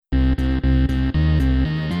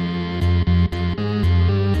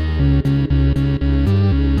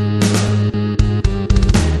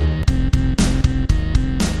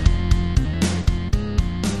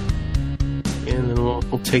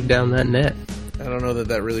take down that net. I don't know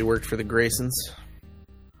that really worked for the Graysons.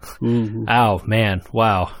 Ooh. Oh, man.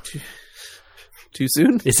 Wow. Too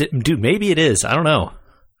soon? Is it? Dude, maybe it is. I don't know.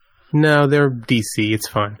 No, they're DC. It's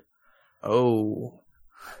fine. Oh.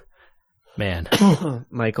 Man.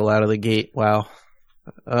 Michael out of the gate. Wow.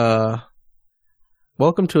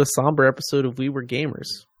 Welcome to a somber episode of We Were Gamers.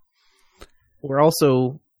 We're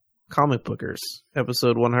also comic bookers,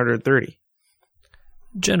 episode 130.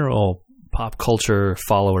 General pop culture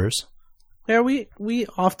followers. Yeah, we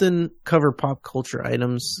often cover pop culture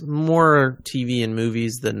items, more TV and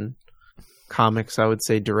movies than comics, I would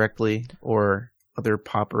say, directly, or other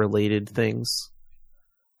pop-related things.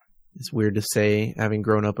 It's weird to say, having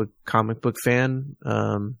grown up a comic book fan,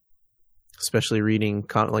 especially reading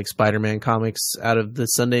like Spider-Man comics out of the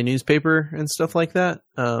Sunday newspaper and stuff like that,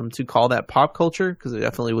 to call that pop culture, because it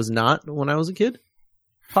definitely was not when I was a kid.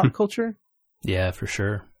 Pop culture? Yeah, for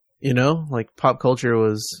sure. You know, like pop culture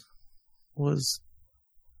was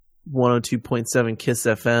 102.7 Kiss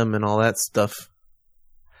FM and all that stuff.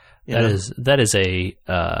 That is a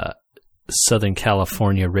Southern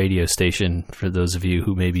California radio station for those of you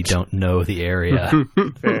who maybe don't know the area.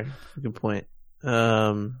 Fair. Good point.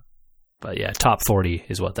 But yeah, top 40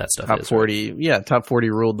 is what that stuff top is. Top 40. Right? Yeah, top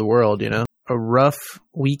 40 ruled the world, you know. A rough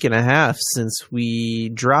week and a half since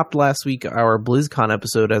we dropped last week our BlizzCon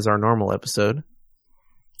episode as our normal episode.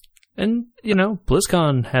 And, you know,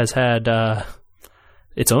 BlizzCon has had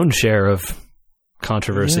its own share of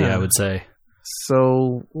controversy, I would say.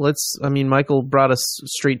 So Michael brought us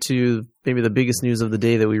straight to maybe the biggest news of the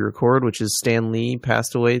day that we record, which is Stan Lee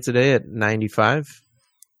passed away today at 95.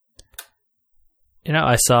 You know,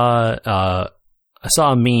 I saw a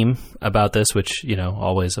meme about this, which, you know,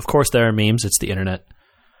 always, of course there are memes, it's the internet.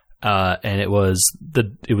 And it was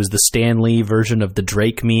the Stan Lee version of the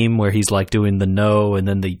Drake meme where he's like doing the no and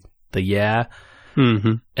then the yeah.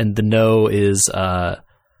 Mm-hmm. And the no is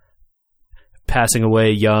passing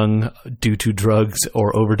away young due to drugs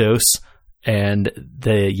or overdose, and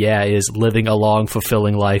the yeah is living a long,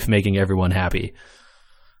 fulfilling life, making everyone happy.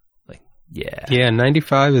 Like, yeah,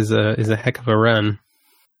 95 is a heck of a run,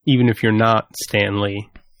 even if you're not Stan Lee.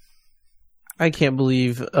 I can't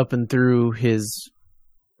believe up and through his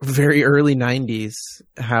very early 90s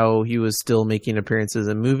how he was still making appearances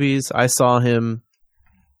in movies. I saw him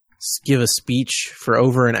give a speech for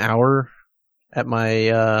over an hour at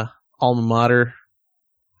my alma mater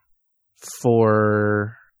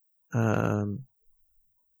for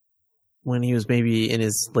when he was maybe in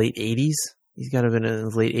his late 80s. He's got to have been in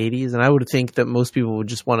his late 80s, and I would think that most people would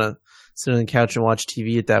just want to sit on the couch and watch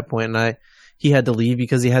TV at that point. And he had to leave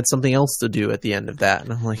because he had something else to do at the end of that.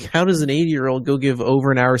 And I'm like, how does an 80-year-old go give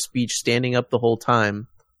over an hour speech standing up the whole time,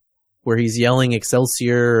 where he's yelling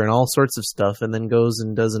Excelsior and all sorts of stuff, and then goes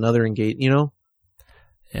and does another engage, you know?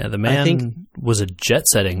 Yeah, the man was a jet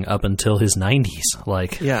setting up until his 90s.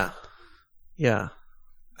 Like, yeah. I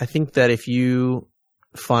think that if you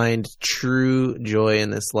find true joy in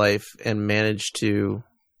this life and manage to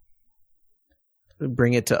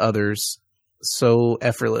bring it to others so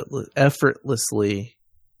effortlessly,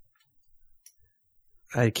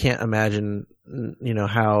 I can't imagine, you know,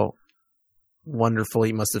 how wonderful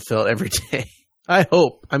he must have felt every day. I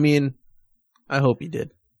hope he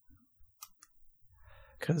did.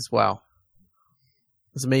 Because, wow.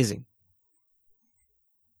 It's amazing.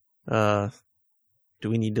 Do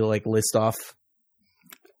we need to, like, list off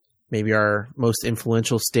maybe our most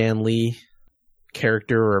influential Stan Lee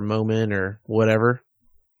character or moment or whatever?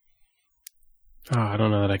 Oh, I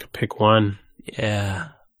don't know that I could pick one. Yeah.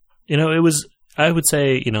 You know, I would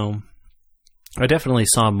say, you know, I definitely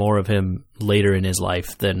saw more of him later in his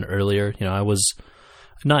life than earlier. You know, I was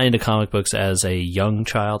not into comic books as a young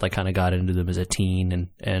child. I kind of got into them as a teen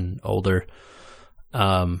and older.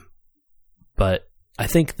 But I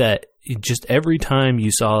think that just every time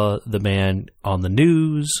you saw the man on the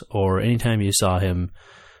news, or anytime you saw him,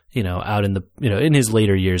 you know, out in the, you know, in his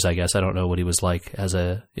later years, I guess, I don't know what he was like as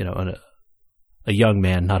a, you know, a young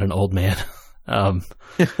man, not an old man.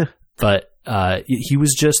 But he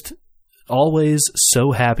was just always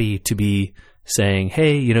so happy to be saying,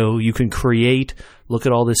 hey, you know, you can create, look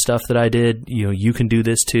at all this stuff that I did, you know, you can do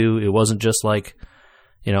this too. It wasn't just like,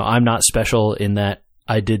 you know, I'm not special in that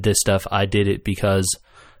I did this stuff. I did it because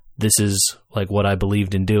this is like what I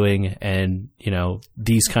believed in doing. And, you know,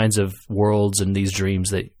 these kinds of worlds and these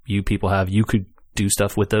dreams that you people have, you could do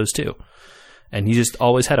stuff with those too. And he just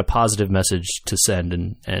always had a positive message to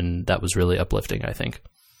send, and that was really uplifting, I think.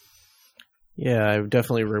 Yeah, I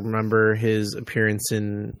definitely remember his appearance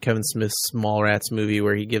in Kevin Smith's Mallrats movie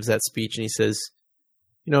where he gives that speech and he says,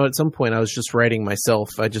 at some point I was just writing myself.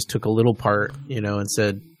 I just took a little part, and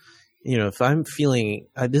said, if I'm feeling,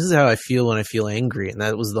 this is how I feel when I feel angry. And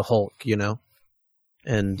that was the Hulk,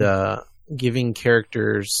 and giving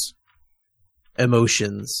characters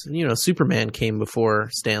emotions. Superman came before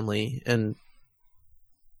Stan Lee, and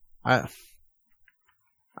I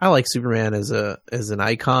like Superman as an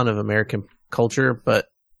icon of American culture, but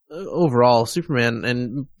overall, Superman,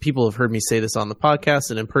 and people have heard me say this on the podcast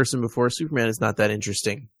and in person before, Superman is not that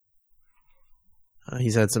interesting.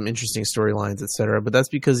 He's had some interesting storylines, etc., but that's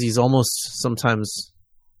because he's almost sometimes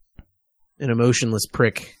an emotionless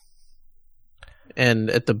prick, and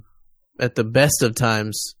at the best of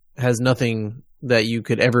times has nothing that you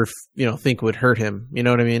could ever think would hurt him. You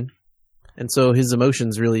know what I mean? And so his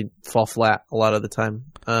emotions really fall flat a lot of the time.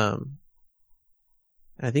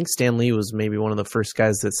 I think Stan Lee was maybe one of the first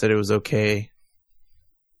guys that said it was okay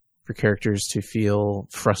for characters to feel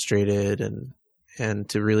frustrated and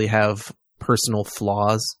to really have personal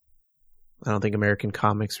flaws. I don't think American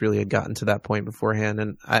comics really had gotten to that point beforehand.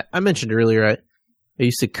 And I mentioned earlier, I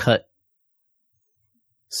used to cut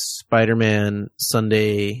Spider-Man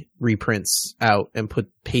Sunday reprints out and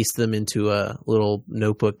paste them into a little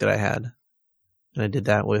notebook that I had. And I did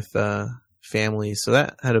that with family. So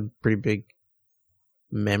that had a pretty big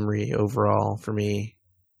memory overall for me.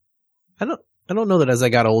 I don't know that as I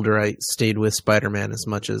got older I stayed with Spider-Man as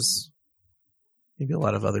much as maybe a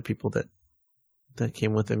lot of other people that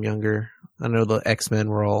came with him younger. I know the X-Men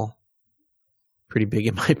were all pretty big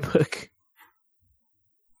in my book.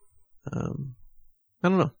 I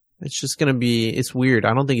don't know. It's just gonna be. It's weird.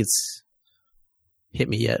 I don't think it's hit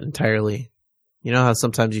me yet entirely. You know how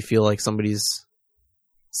sometimes you feel like somebody's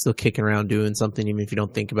still kicking around doing something even if you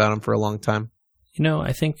don't think about them for a long time.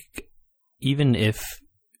 I think even if,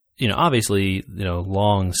 obviously,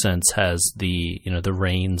 Long since has the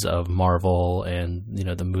reins of Marvel and,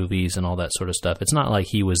 the movies and all that sort of stuff. It's not like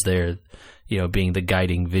he was there, being the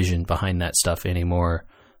guiding vision behind that stuff anymore.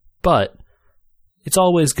 But it's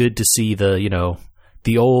always good to see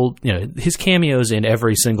the old, his cameos in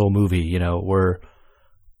every single movie,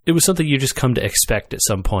 it was something you just come to expect at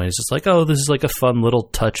some point. It's just like, oh, this is like a fun little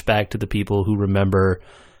touch back to the people who remember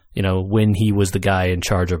when he was the guy in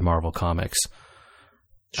charge of Marvel Comics.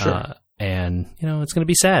 Sure. And, it's going to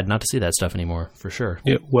be sad not to see that stuff anymore, for sure.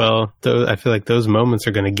 Yeah, well, I feel like those moments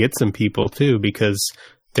are going to get some people, too, because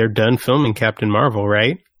they're done filming Captain Marvel,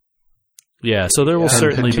 right? Yeah, so there will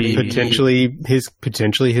certainly be...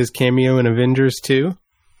 Potentially his cameo in Avengers, too?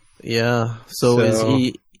 Yeah, so is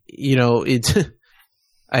he...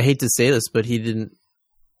 I hate to say this, but he didn't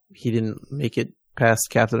make it past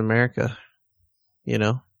Captain America,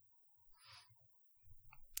 Yeah.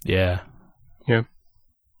 Yeah.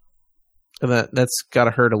 And that's got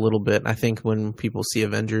to hurt a little bit. I think when people see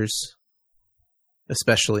Avengers,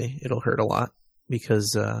 especially, it'll hurt a lot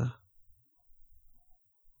because,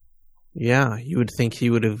 you would think he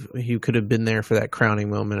could have been there for that crowning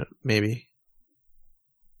moment, maybe,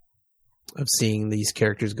 of seeing these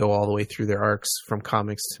characters go all the way through their arcs from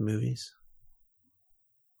comics to movies.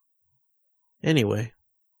 Anyway,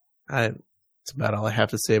 it's about all I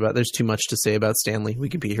have to say about it. There's too much to say about Stan Lee. We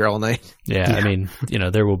could be here all night. Yeah, I mean,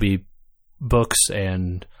 there will be books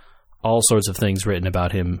and all sorts of things written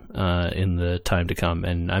about him in the time to come,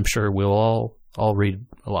 and I'm sure we'll all read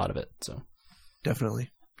a lot of it. So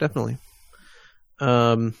definitely. It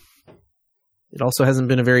also hasn't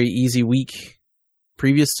been a very easy week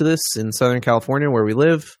previous to this in Southern California where we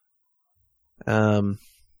live. I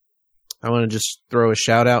want to just throw a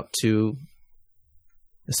shout out to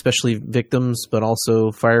especially victims, but also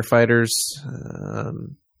firefighters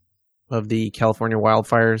of the California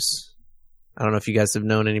wildfires. I don't know if you guys have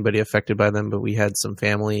known anybody affected by them, but we had some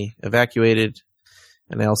family evacuated,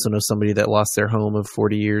 and I also know somebody that lost their home of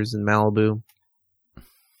 40 years in Malibu.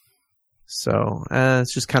 So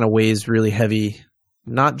it's just kind of weighs really heavy,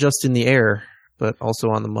 not just in the air, but also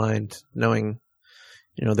on the mind, knowing,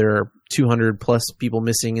 there are 200 plus people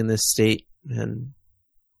missing in this state and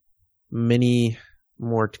many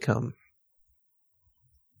more to come.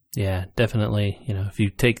 Yeah, definitely. If you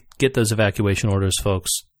get those evacuation orders, folks,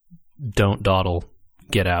 don't dawdle.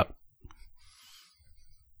 Get out.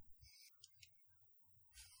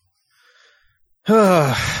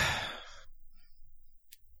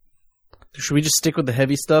 Should we just stick with the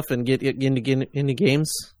heavy stuff and get into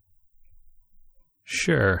games?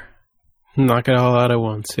 Sure. Knock it all out at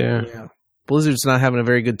once, yeah. Blizzard's not having a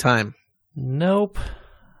very good time. Nope.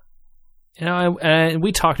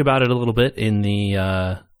 We talked about it a little bit in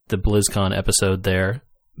the BlizzCon episode there,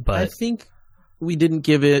 but I think we didn't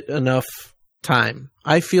give it enough time.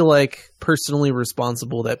 I feel like personally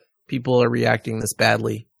responsible that people are reacting this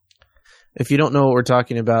badly. If you don't know what we're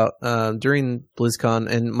talking about, during BlizzCon,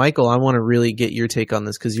 and Michael, I want to really get your take on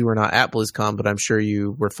this because you were not at BlizzCon, but I'm sure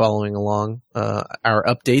you were following along our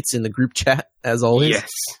updates in the group chat, as always. Yes.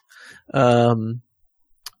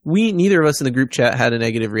 Neither of us in the group chat had a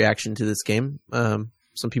negative reaction to this game.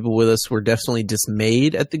 Some people with us were definitely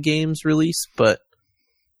dismayed at the game's release,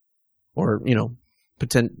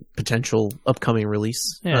 potential upcoming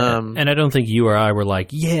release. Yeah, and I don't think you or I were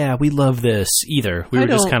like, yeah, we love this either. We were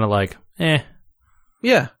just kind of like, eh.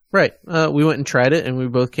 Yeah, right. We went and tried it, and we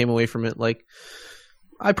both came away from it like,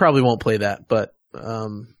 I probably won't play that, but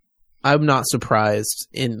I'm not surprised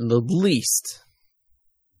in the least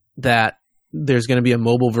that there's going to be a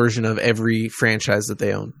mobile version of every franchise that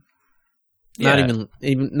they own. Yeah.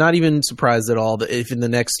 Not even surprised at all that if in the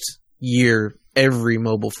next year every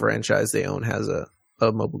mobile franchise they own has a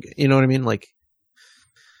mobile game. You know what I mean? Like,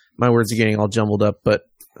 my words are getting all jumbled up, but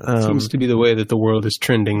seems to be the way that the world is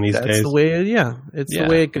trending these days. That's the way. It's the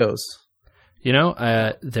way it goes. You know,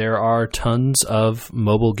 there are tons of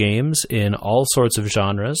mobile games in all sorts of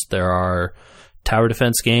genres. There are tower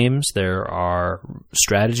defense games, there are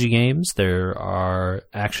strategy games, there are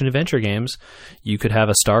action-adventure games. You could have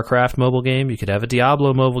a StarCraft mobile game, you could have a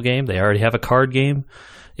Diablo mobile game, they already have a card game.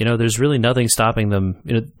 You know, there's really nothing stopping them.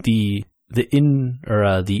 You know, the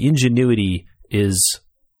ingenuity is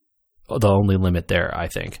the only limit there, I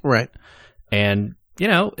think. Right. And, you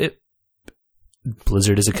know,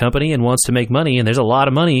 Blizzard is a company and wants to make money, and there's a lot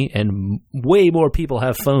of money, and way more people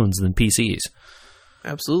have phones than PCs.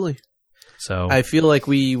 Absolutely. So I feel like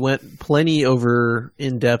we went plenty over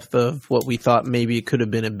in depth of what we thought maybe it could have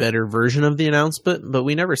been a better version of the announcement, but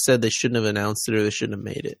we never said they shouldn't have announced it or they shouldn't have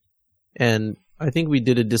made it. And I think we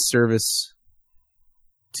did a disservice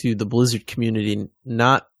to the Blizzard community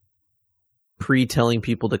not pre-telling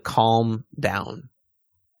people to calm down.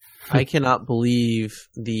 I cannot believe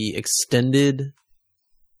the extended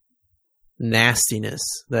nastiness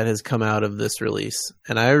that has come out of this release.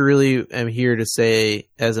 And I really am here to say,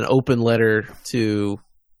 as an open letter to,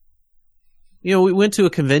 you know, we went to a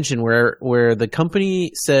convention where the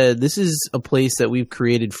company said, this is a place that we've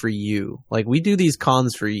created for you. Like, we do these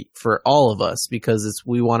cons for all of us because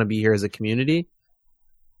we want to be here as a community.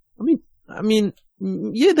 I mean,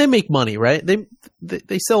 yeah, they make money, right?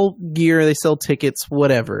 They sell gear, they sell tickets,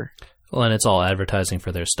 whatever. Well, and it's all advertising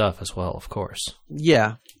for their stuff as well, of course.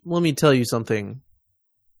 Yeah. Let me tell you something.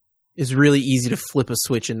 It's really easy to flip a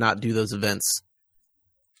switch and not do those events.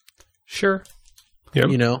 Sure. Yep.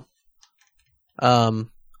 You know?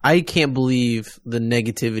 I can't believe the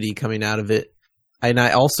negativity coming out of it. And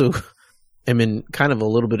I also am in kind of a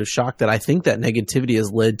little bit of shock that I think that negativity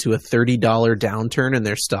has led to a $30 downturn in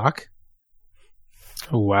their stock.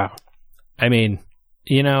 Oh, wow. I mean,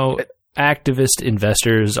 you know, activist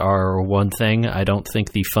investors are one thing. I don't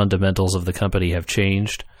think the fundamentals of the company have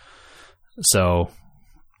changed. So,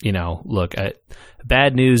 you know, look,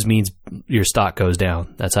 bad news means your stock goes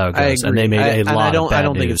down. That's how it goes. I agree. And they made a lot of bad I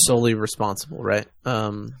don't news. think it's solely responsible, right?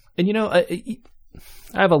 And, you know, I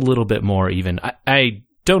have a little bit more even. I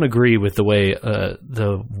don't agree with the way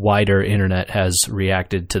the wider internet has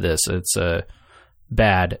reacted to this. It's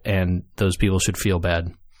bad, and those people should feel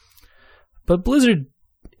bad. But Blizzard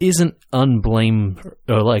isn't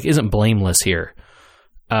blameless here.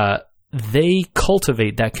 They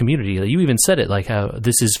cultivate that community. You even said it, like how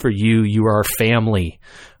this is for you. You are our family.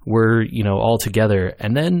 We're, you know, all together.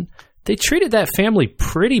 And then they treated that family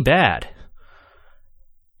pretty bad.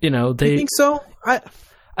 You know, You think so?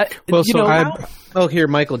 Here,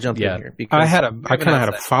 Michael, jump in here. Because I kind of had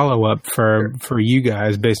a follow up for you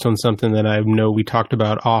guys based on something that I know we talked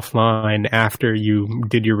about offline after you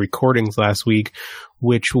did your recordings last week,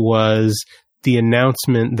 which was the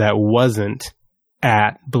announcement that wasn't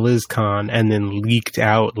at BlizzCon and then leaked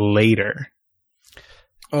out later.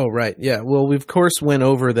 Oh, right. Yeah. Well, we of course went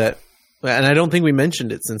over that, and I don't think we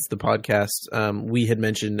mentioned it since the podcast. We had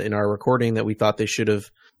mentioned in our recording that we thought they should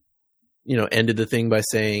have, you know, ended the thing by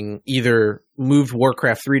saying either moved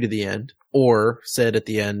Warcraft 3 to the end or said at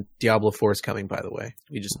the end, Diablo 4 is coming, by the way.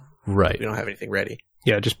 We don't have anything ready.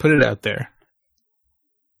 Yeah, just put it out there.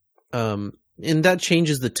 And that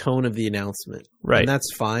changes the tone of the announcement. Right. And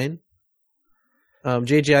that's fine.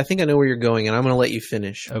 JJ, I think I know where you're going, and I'm going to let you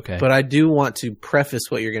finish. Okay. But I do want to preface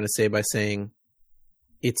what you're going to say by saying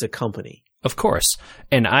it's a company. Of course.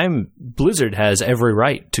 And Blizzard has every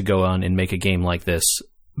right to go on and make a game like this.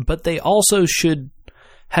 But they also should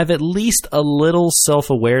have at least a little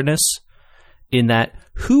self-awareness in that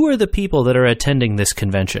who are the people that are attending this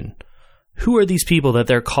convention? Who are these people that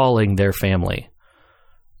they're calling their family?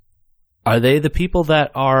 Are they the people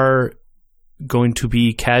that are going to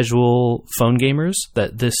be casual phone gamers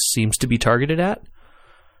that this seems to be targeted at?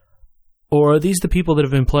 Or are these the people that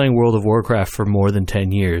have been playing World of Warcraft for more than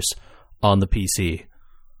 10 years on the PC?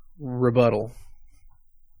 Rebuttal.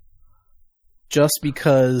 Just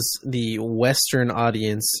because the Western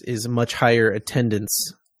audience is much higher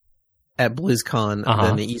attendance at BlizzCon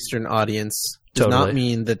than the Eastern audience does not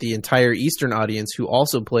mean that the entire Eastern audience who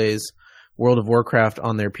also plays World of Warcraft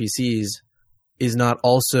on their PCs is not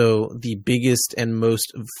also the biggest and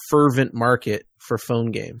most fervent market for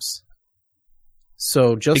phone games.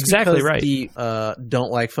 So just because the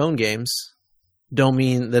don't like phone games don't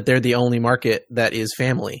mean that they're the only market that is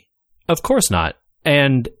family. Of course not.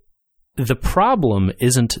 And the problem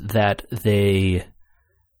isn't that they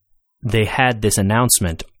had this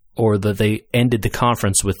announcement or that they ended the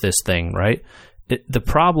conference with this thing, right? The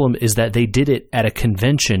problem is that they did it at a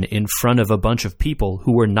convention in front of a bunch of people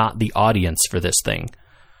who were not the audience for this thing.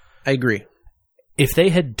 I agree. If they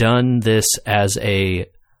had done this as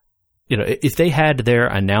if they had their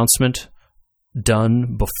announcement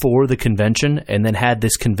done before the convention and then had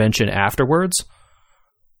this convention afterwards,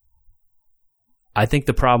 I think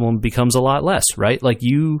the problem becomes a lot less, right? Like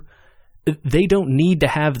they don't need to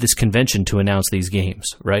have this convention to announce these games,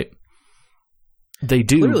 right? They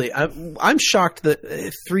do. Clearly, I'm shocked that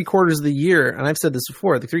 3/4 of the year, and I've said this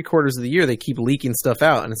before, the 3/4 of the year they keep leaking stuff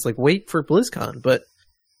out, and it's like, wait for BlizzCon, but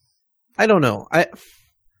I don't know.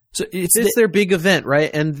 So it's their big event,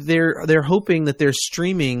 right? And they're hoping that they're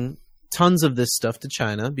streaming tons of this stuff to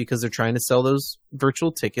China because they're trying to sell those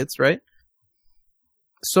virtual tickets, right?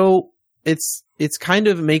 So it's kind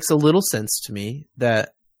of makes a little sense to me that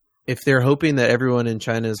if they're hoping that everyone in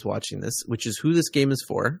China is watching this, which is who this game is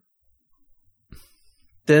for,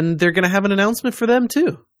 then they're going to have an announcement for them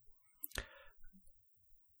too.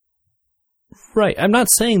 Right. I'm not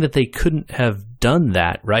saying that they couldn't have done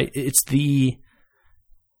that, right? It's the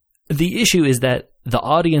issue is that the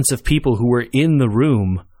audience of people who were in the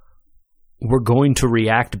room were going to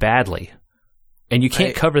react badly. And you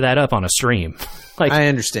can't cover that up on a stream. Like, I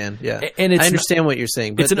understand, yeah. And I understand what you're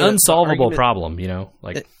saying. But it's an unsolvable problem, you know?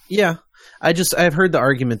 Like, yeah. I've heard the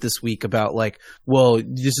argument this week about like, well,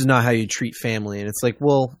 this is not how you treat family. And it's like,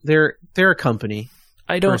 well, they're a company,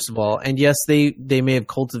 first of all. And yes, they may have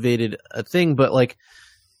cultivated a thing, but like,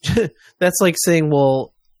 that's like saying,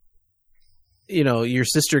 well, you know, your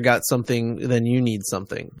sister got something, then you need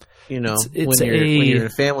something. You know, when you're in a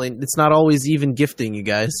family, it's not always even gifting, you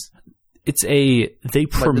guys. They've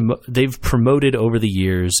promoted over the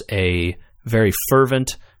years a very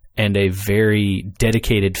fervent and a very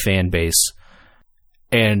dedicated fan base,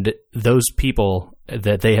 and those people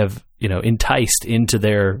that they have, you know, enticed into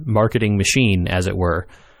their marketing machine, as it were,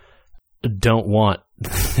 don't want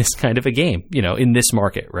this kind of a game, you know, in this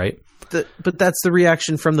market, right? But that's the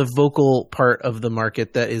reaction from the vocal part of the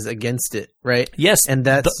market that is against it, right? Yes, and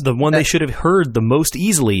that's the one they should have heard the most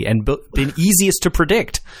easily and been easiest to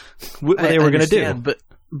predict what they were going to do.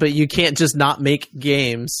 But you can't just not make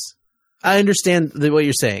games. I understand what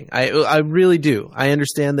you're saying. I really do. I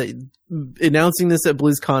understand that announcing this at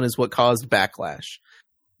BlizzCon is what caused backlash.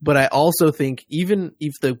 But I also think even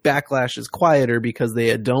if the backlash is quieter because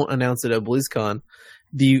they don't announce it at BlizzCon,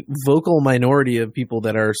 the vocal minority of people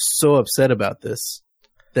that are so upset about this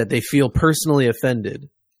that they feel personally offended,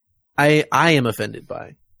 I am offended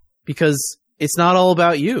by, because it's not all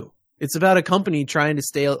about you. It's about a company trying to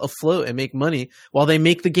stay afloat and make money while they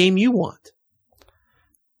make the game you want.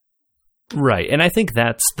 Right. And I think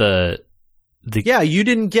that's the yeah, you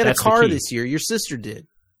didn't get a car this year. Your sister did.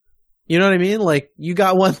 You know what I mean? Like, you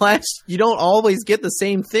got one last. You don't always get the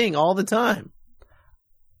same thing all the time.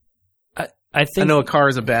 I know a car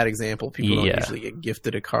is a bad example. People don't usually get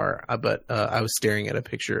gifted a car, but I was staring at a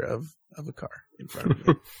picture of a car in front of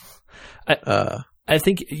me. I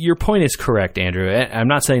think your point is correct, Andrew. I'm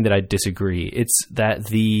not saying that I disagree. It's that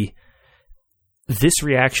this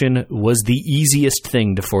reaction was the easiest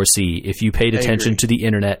thing to foresee if you paid attention to the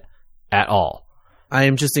internet at all. I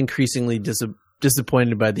am just increasingly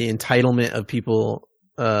disappointed by the entitlement of people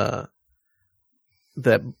that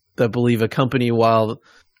believe a company, while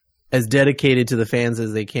as dedicated to the fans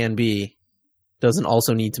as they can be, doesn't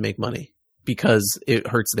also need to make money because it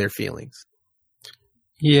hurts their feelings.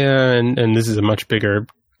 Yeah, and this is a much bigger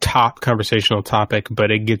conversational topic, but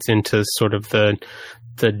it gets into sort of the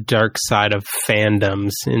dark side of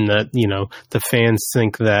fandoms, in that, you know, the fans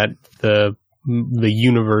think that the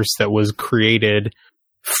universe that was created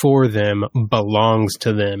for them belongs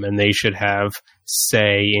to them, and they should have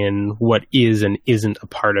say in what is and isn't a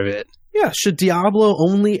part of it. Yeah, should Diablo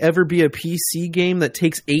only ever be a PC game that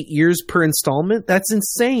takes 8 years per installment? That's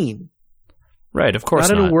insane. Right, of course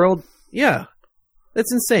not. In a world, yeah,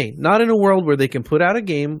 That's insane. Not in a world where they can put out a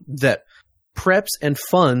game that preps and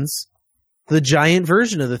funds the giant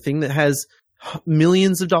version of the thing that has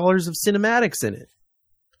millions of dollars of cinematics in it.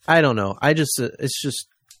 I don't know.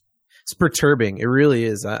 It's perturbing. It really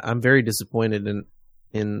is. I'm very disappointed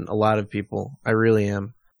in a lot of people. I really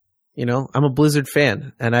am. You know, I'm a Blizzard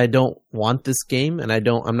fan, and I don't want this game, and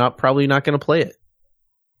I'm probably not going to play it.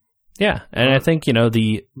 Yeah, and I think, you know,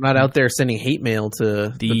 I'm not out there sending hate mail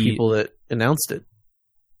to the people that announced it.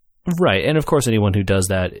 Right, and of course anyone who does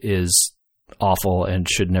that is awful and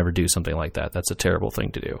should never do something like that. That's a terrible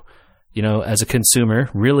thing to do. You know, as a consumer,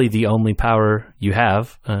 really the only power you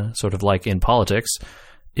have, sort of like in politics,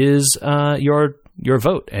 is your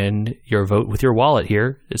vote, and your vote with your wallet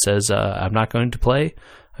here. It says, I'm not going to play,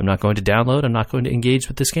 I'm not going to download, I'm not going to engage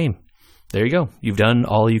with this game. There you go. You've done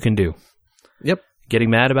all you can do. Yep. Getting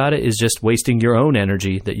mad about it is just wasting your own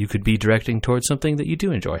energy that you could be directing towards something that you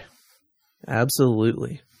do enjoy.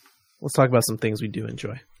 Absolutely. Let's talk about some things we do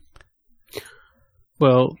enjoy.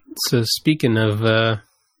 Well, so speaking of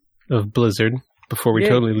Blizzard, before we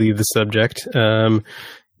totally leave the subject,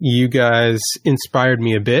 you guys inspired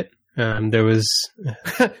me a bit. There was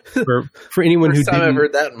for anyone who didn't, I've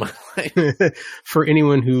heard that in my life. For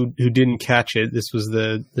anyone who didn't catch it, this was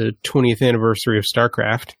the 20th anniversary of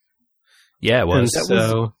StarCraft. Yeah, it was. That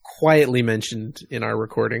was quietly mentioned in our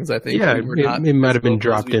recordings, I think. Yeah, it might have been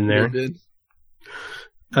dropped in there.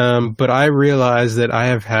 But I realized that I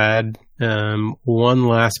have had one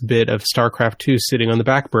last bit of StarCraft 2 sitting on the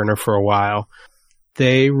back burner for a while.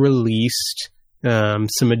 They released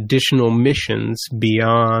some additional missions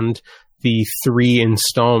beyond the 3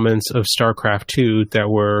 installments of StarCraft 2 that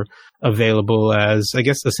were available as, I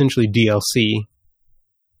guess, essentially DLC.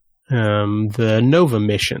 The Nova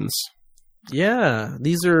missions. Yeah,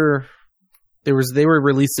 they were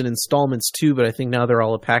released in installments too, but I think now they're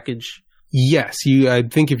all a package. Yes, I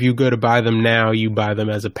think if you go to buy them now, you buy them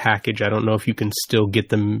as a package. I don't know if you can still get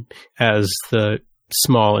them as the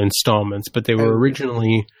small installments, but they were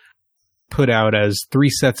originally put out as 3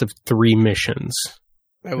 sets of 3 missions.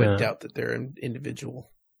 I would doubt that they're individual.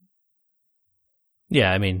 Yeah,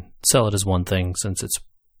 I mean, sell it as one thing since it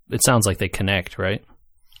sounds like they connect, right?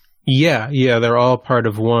 Yeah, they're all part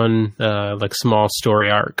of one like small story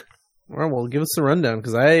arc. All right, well, give us the rundown,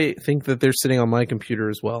 because I think that they're sitting on my computer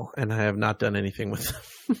as well, and I have not done anything with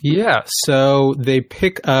them. Yeah, so they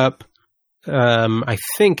pick up, I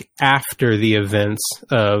think, after the events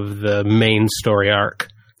of the main story arc.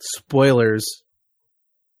 Spoilers.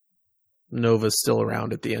 Nova's still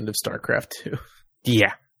around at the end of StarCraft 2.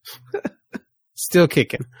 Yeah. Still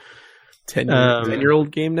kicking.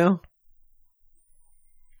 10-year-old game now?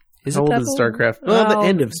 How old is StarCraft? Well, the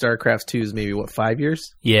end of StarCraft 2 is maybe, 5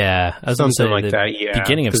 years? Yeah. I was something like that, yeah.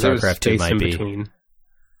 Beginning of StarCraft 2 might be. Between.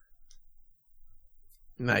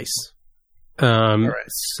 Nice. All right.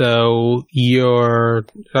 So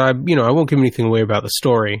I won't give anything away about the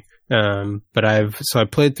story, but I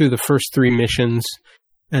played through the first 3 missions,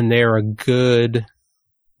 and the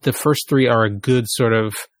first 3 are a good sort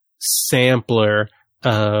of sampler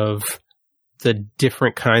of the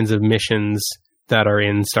different kinds of missions that are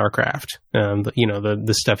in StarCraft.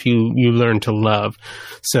 The stuff you learn to love.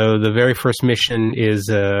 So the very first mission is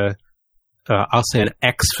I'll say an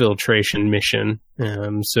exfiltration mission.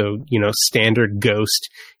 Standard Ghost.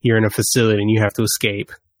 You're in a facility and you have to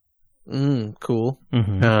escape. Cool.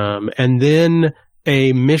 Mm-hmm. And then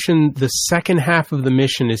a mission, the second half of the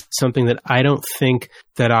mission is something that I don't think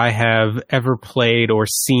that I have ever played or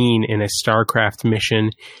seen in a StarCraft mission.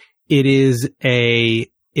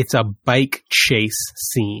 It's a bike chase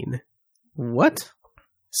scene. What?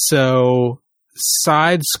 So,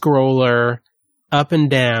 side scroller, up and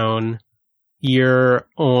down. You're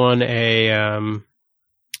on a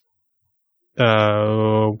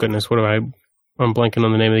oh goodness, I'm blanking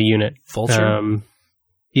on the name of the unit. Vulture?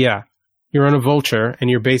 Yeah. You're on a Vulture, and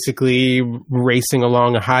you're basically racing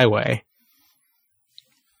along a highway.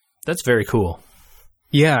 That's very cool.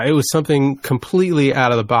 Yeah, it was something completely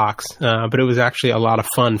out of the box, but it was actually a lot of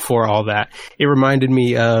fun for all that. It reminded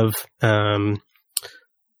me of there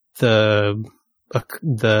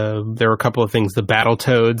were a couple of things: the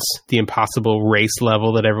Battletoads, the Impossible Race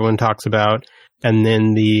level that everyone talks about, and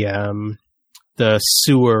then the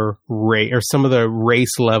sewer race, or some of the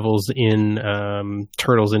race levels in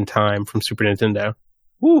Turtles in Time from Super Nintendo.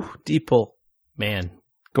 Woo, deep pull, man,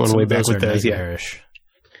 going way back with those, yeah.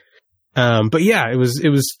 But yeah, it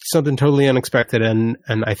was something totally unexpected and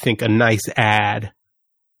I think a nice add.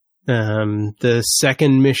 The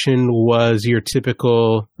second mission was your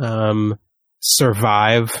typical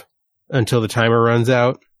survive until the timer runs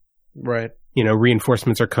out. Right.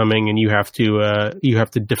 reinforcements are coming and you have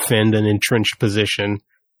to defend an entrenched position.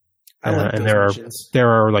 And there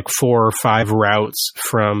are like 4 or 5 routes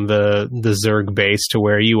from the Zerg base to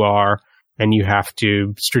where you are, and you have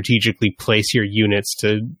to strategically place your units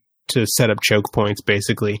to set up choke points,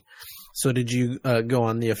 basically. So did you go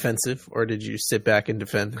on the offensive, or did you sit back and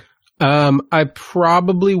defend? I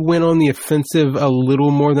probably went on the offensive a little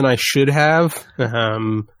more than I should have.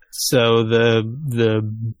 So the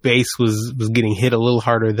base was getting hit a little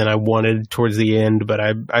harder than I wanted towards the end, but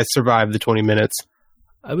I survived the 20 minutes.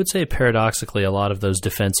 I would say paradoxically, a lot of those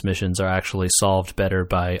defense missions are actually solved better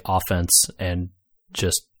by offense and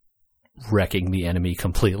just wrecking the enemy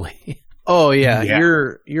completely. Oh yeah,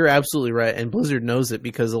 you're absolutely right, and Blizzard knows it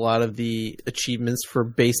because a lot of the achievements for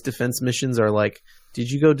base defense missions are like,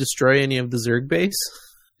 did you go destroy any of the Zerg base?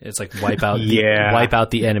 It's like wipe out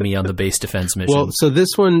the enemy on the base defense mission. Well, so this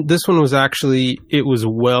one was actually, it was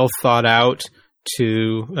well thought out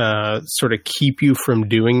to sort of keep you from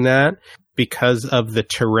doing that. Because of the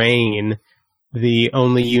terrain, the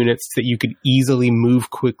only units that you could easily move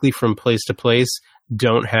quickly from place to place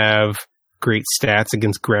don't have great stats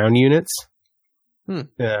against ground units.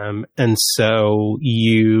 And so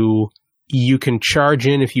you can charge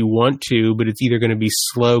in if you want to, but it's either going to be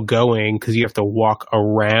slow going because you have to walk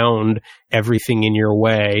around everything in your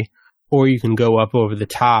way, or you can go up over the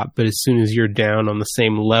top, but as soon as you're down on the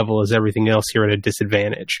same level as everything else, you're at a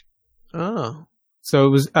disadvantage. Oh.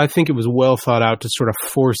 So I think it was well thought out to sort of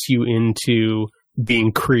force you into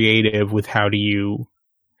being creative with how do you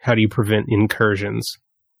prevent incursions.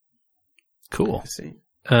 Cool. I see.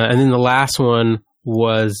 And then the last one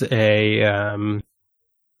was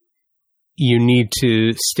you need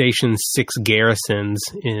to station 6 garrisons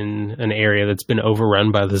in an area that's been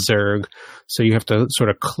overrun by the Zerg. So you have to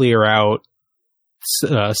sort of clear out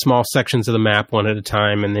small sections of the map one at a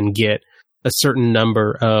time and then get a certain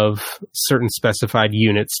number of certain specified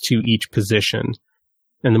units to each position.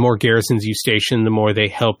 And the more garrisons you station, the more they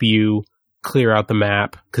help you clear out the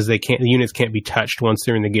map, because the units can't be touched once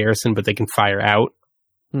they're in the garrison, but they can fire out.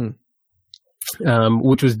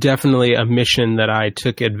 Which was definitely a mission that I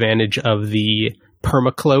took advantage of the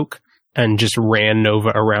permacloak and just ran Nova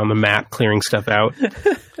around the map clearing stuff out.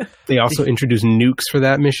 They also introduced nukes for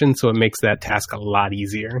that mission, so it makes that task a lot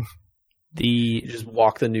easier. You just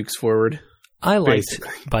walk the nukes forward. I liked,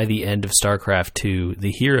 by the end of StarCraft 2,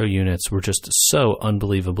 the hero units were just so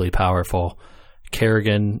unbelievably powerful.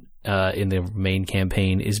 Kerrigan, in the main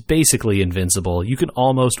campaign, is basically invincible. You can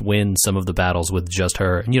almost win some of the battles with just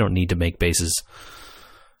her, and you don't need to make bases.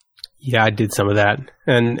 Yeah, I did some of that.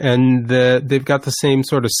 And they've got the same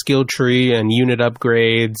sort of skill tree and unit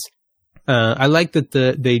upgrades. I like that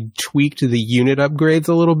they tweaked the unit upgrades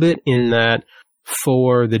a little bit, in that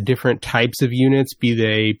for the different types of units, be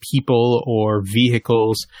they people or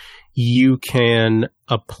vehicles, you can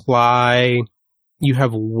apply, you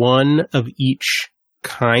have one of each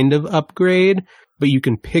kind of upgrade, but you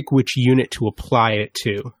can pick which unit to apply it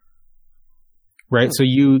to. Right? So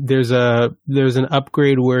there's an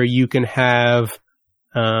upgrade where you can have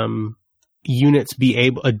additional units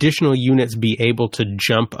be able to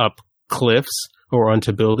jump up cliffs or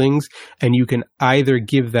onto buildings, and you can either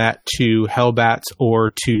give that to Hellbats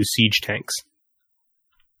or to siege tanks.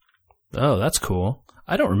 Oh, that's cool.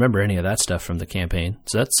 I don't remember any of that stuff from the campaign,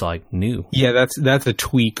 so that's like new. Yeah, that's a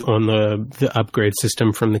tweak on the upgrade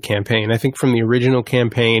system from the campaign. I think from the original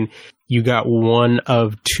campaign, you got one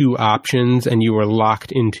of 2 options, and you were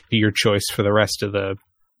locked into your choice for the rest of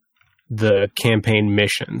the campaign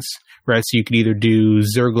missions. Right, so you could either do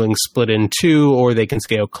Zerglings split in 2, or they can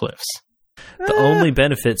scale cliffs. The only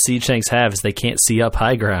benefit siege tanks have is they can't see up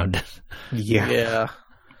high ground. Yeah.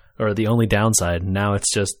 Or the only downside. Now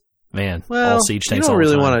it's just, all siege tanks. You don't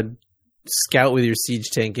really want to scout with your siege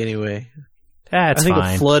tank anyway. That's fine. I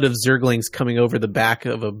think a flood of Zerglings coming over the back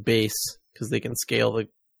of a base, because they can scale the...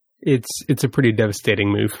 It's a pretty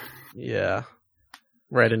devastating move. Yeah.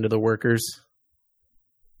 Right into the workers.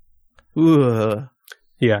 Ooh.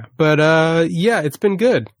 Yeah, but it's been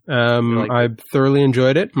good. I've thoroughly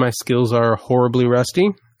enjoyed it. My skills are horribly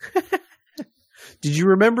rusty. Did you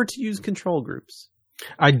remember to use control groups?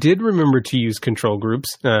 I did remember to use control groups,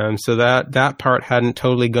 so that part hadn't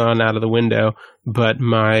totally gone out of the window. But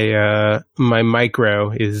my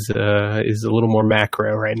micro is a little more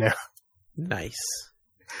macro right now. Nice.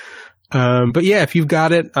 But yeah, if you've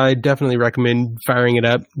got it, I definitely recommend firing it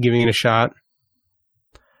up, giving it a shot.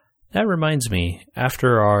 That reminds me,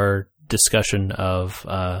 after our discussion of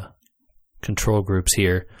control groups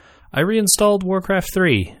here, I reinstalled Warcraft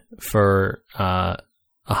 3 for a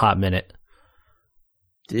hot minute.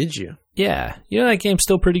 Did you? Yeah. You know, that game's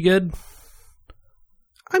still pretty good.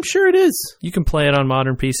 I'm sure it is. You can play it on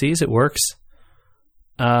modern PCs. It works.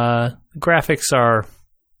 Graphics are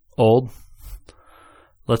old,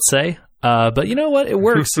 let's say. But you know what? It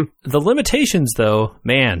works. The limitations, though,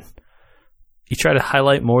 man, you try to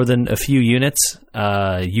highlight more than a few units,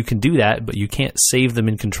 you can do that, but you can't save them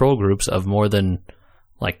in control groups of more than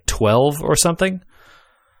like 12 or something.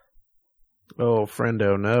 Oh,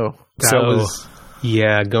 friendo, no.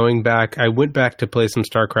 Going back, I went back to play some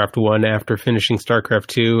StarCraft 1 after finishing StarCraft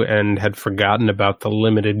 2 and had forgotten about the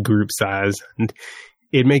limited group size, and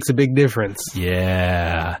it makes a big difference.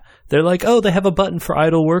 Yeah. They're like, oh, they have a button for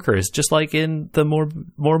idle workers, just like in the more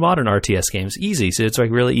modern RTS games. Easy. So it's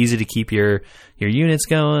like really easy to keep your units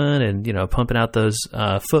going and, you know, pumping out those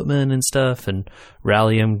footmen and stuff and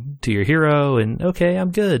rally them to your hero. And okay,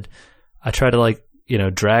 I'm good. I try to like, you know,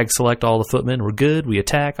 drag select all the footmen. We're good. We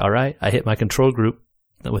attack. All right. I hit my control group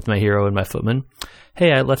with my hero and my footman.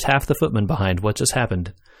 Hey, I left half the footmen behind. What just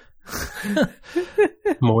happened?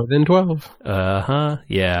 More than 12.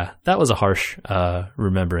 Yeah, that was a harsh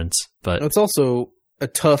remembrance, but it's also a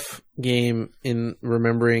tough game in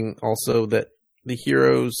remembering also that the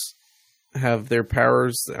heroes have their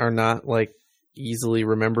powers are not like easily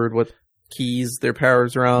remembered what keys their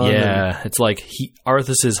powers are on. Yeah, it's like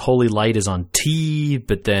Arthas's holy light is on T,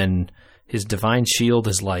 but then his divine shield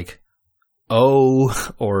is like O,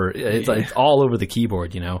 or it's like all over the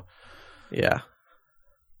keyboard, you know. Yeah.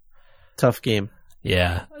 Tough game.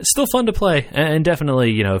 Yeah, it's still fun to play, and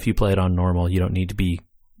definitely, you know, if you play it on normal, you don't need to be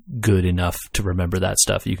good enough to remember that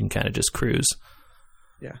stuff. You can kind of just cruise.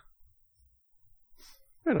 Yeah.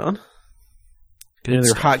 Right on. Any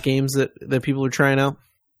other hot games that people are trying out?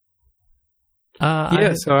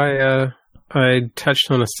 So I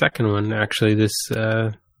touched on a second one actually this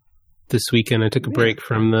weekend. I took a break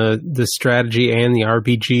from the strategy and the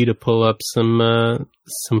RPG to pull up some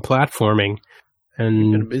platforming.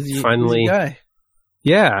 And finally, busy guy.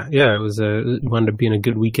 Yeah, it wound up being a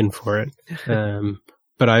good weekend for it.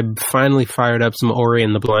 But I finally fired up some Ori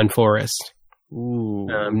and the Blind Forest. Ooh!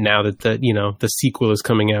 Now that the sequel is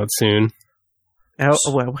coming out soon.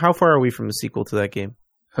 How far are we from the sequel to that game?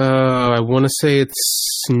 I want to say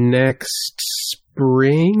it's next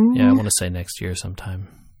spring. Yeah, I want to say next year sometime.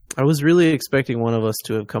 I was really expecting one of us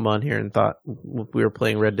to have come on here and thought we were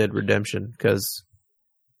playing Red Dead Redemption because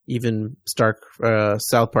even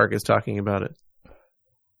South Park is talking about it.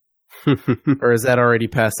 Or is that already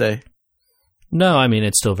passé? No, I mean,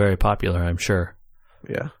 it's still very popular, I'm sure.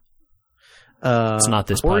 Yeah. It's not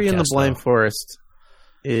this Ori podcast, and the Blind though. Forest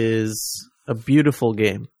is a beautiful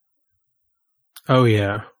game. Oh,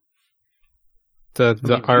 yeah.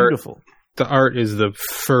 The art, beautiful. The art is the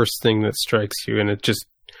first thing that strikes you, and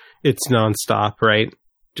it's nonstop, right?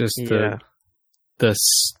 Just the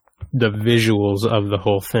visuals of the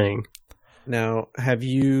whole thing. Now, can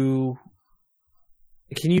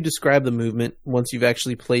you describe the movement once you've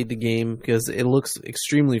actually played the game? Because it looks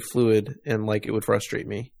extremely fluid and like it would frustrate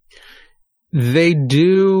me. They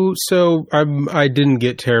do. So I didn't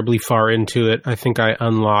get terribly far into it. I think I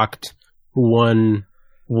unlocked one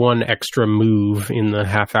extra move in the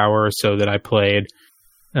half hour or so that I played.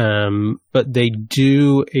 But they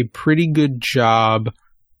do a pretty good job,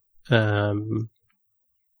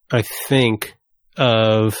 I think,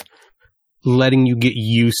 of letting you get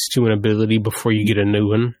used to an ability before you get a new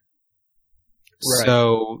one. Right.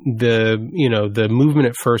 So the movement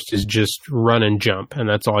at first is just run and jump, and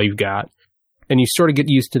that's all you've got. And you sort of get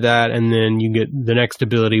used to that, and then you get the next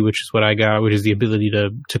ability, which is what I got, which is the ability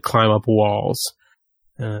to climb up walls.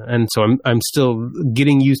 And so I'm still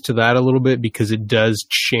getting used to that a little bit because it does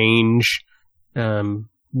change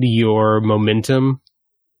your momentum.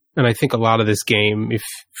 And I think a lot of this game, if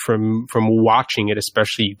from watching it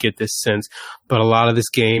especially, you get this sense, but a lot of this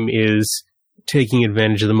game is taking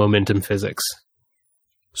advantage of the momentum physics.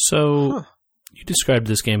 So you described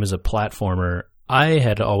this game as a platformer. I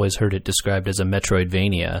had always heard it described as a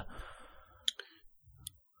Metroidvania.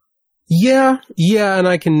 Yeah, and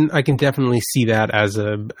I can definitely see that as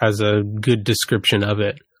a good description of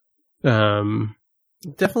it.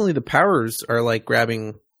 Definitely the powers are like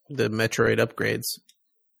grabbing the Metroid upgrades.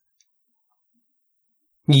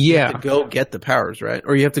 Yeah. You have to go get the powers, right?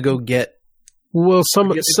 Or you have to go get... Well,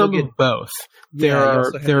 some of both.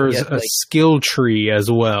 There's a skill tree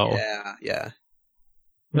as well. Yeah.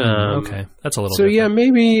 Okay, that's a little so different. Yeah,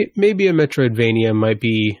 maybe a Metroidvania might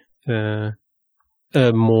be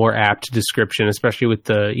a more apt description, especially with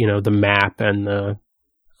the map and the...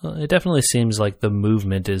 Well, it definitely seems like the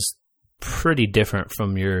movement is pretty different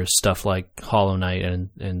from your stuff like Hollow Knight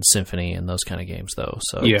and Symphony and those kind of games, though.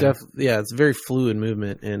 So it's very fluid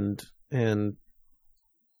movement, and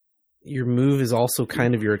your move is also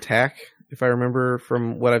kind of your attack, if I remember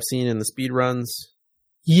from what I've seen in the speed runs.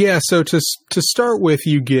 Yeah, so to start with,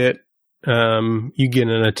 you get an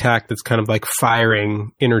attack that's kind of like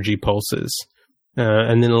firing energy pulses.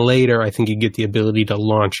 And then later, I think you get the ability to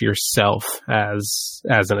launch yourself as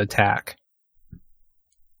an attack.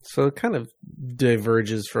 So it kind of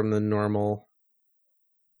diverges from the normal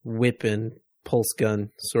whip and pulse gun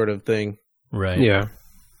sort of thing. Right. Yeah.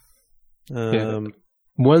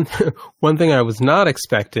 One thing I was not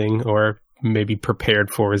expecting, or maybe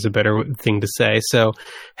prepared for is a better thing to say. So,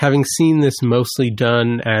 having seen this mostly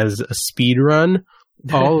done as a speed run,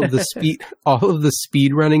 all of the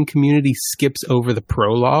speed running community skips over the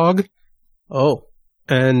prologue. Oh,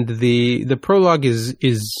 and the prologue is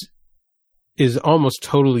almost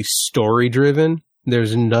totally story driven.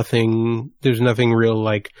 There's nothing real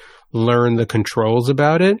like learn the controls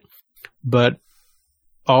about it. But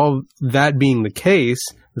all that being the case,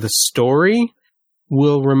 the story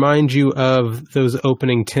will remind you of those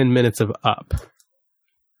opening 10 minutes of Up.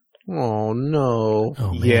 Oh no.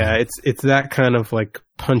 Oh, man. Yeah, it's that kind of like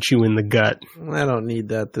punch you in the gut. I don't need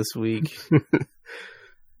that this week.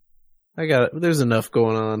 There's enough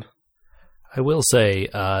going on. I will say,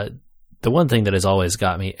 the one thing that has always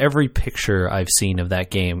got me, every picture I've seen of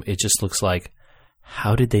that game, it just looks like,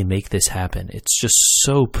 how did they make this happen? It's just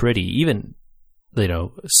so pretty. Even,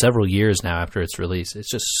 several years now after its release, it's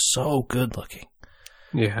just so good looking.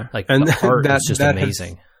 Yeah. Like, and the art is just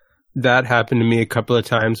amazing. That happened to me a couple of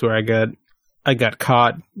times where I got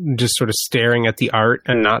caught just sort of staring at the art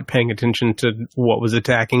and not paying attention to what was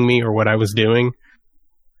attacking me or what I was doing.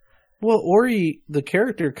 Well, Ori, the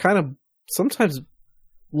character, kind of sometimes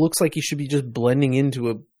looks like he should be just blending into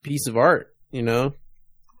a piece of art,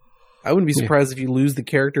 I wouldn't be surprised if you lose the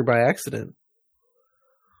character by accident.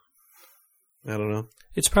 I don't know.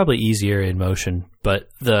 It's probably easier in motion, but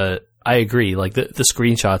I agree. Like the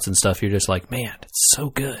screenshots and stuff, you're just like, man, it's so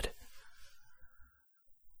good.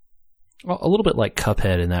 Well, a little bit like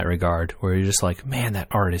Cuphead in that regard, where you're just like, man, that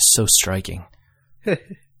art is so striking.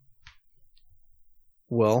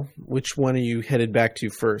 Well, which one are you headed back to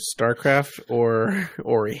first, StarCraft or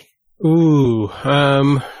Ori? Ooh,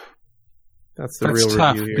 that's the real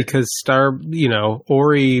tough review here. Because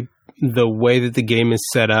Ori, the way that the game is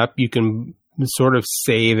set up, you can sort of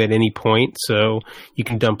save at any point, so you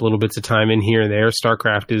can dump little bits of time in here and there.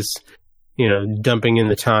 StarCraft is, dumping in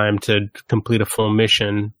the time to complete a full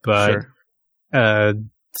mission, but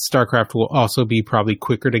StarCraft will also be probably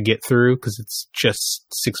quicker to get through because it's just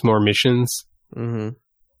 6 more missions. Mm-hmm.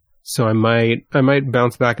 So I might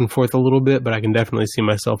bounce back and forth a little bit, but I can definitely see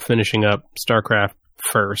myself finishing up StarCraft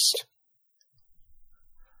first.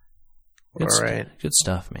 All right. Good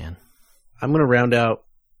stuff, man. I'm going to round out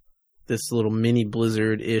this little mini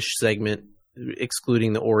Blizzard-ish segment,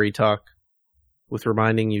 excluding the Ori talk, with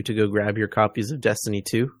reminding you to go grab your copies of Destiny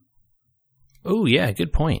 2. Oh, yeah,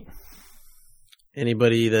 good point.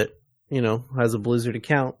 Anybody that, has a Blizzard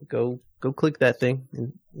account, go click that thing.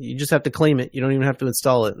 And you just have to claim it. You don't even have to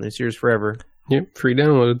install it, and it's yours forever. Yep, free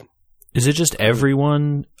download. Is it just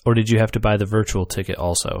everyone, or did you have to buy the virtual ticket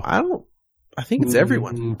also? I think it's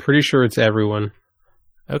everyone. I'm pretty sure it's everyone.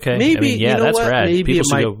 Okay. Maybe, that's what? rad. Maybe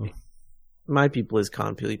People might be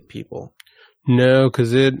BlizzCon people. No,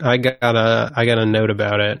 because I got a note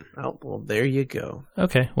about it. Oh, well, there you go.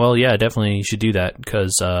 Okay. Well, yeah, definitely you should do that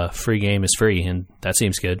because free game is free, and that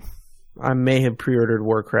seems good. I may have pre-ordered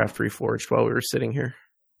Warcraft Reforged while we were sitting here.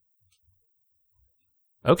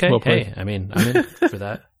 Okay. Well hey, I'm in for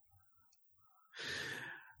that.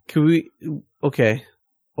 Okay.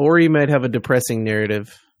 Ori might have a depressing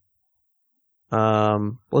narrative.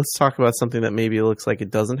 Let's talk about something that maybe looks like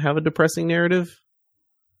it doesn't have a depressing narrative.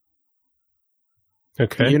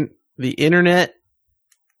 Okay. The internet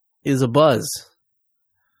is abuzz.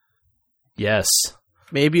 Yes.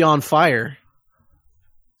 Maybe on fire.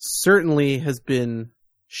 Certainly has been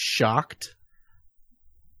shocked.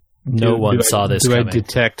 No one saw this coming. Do I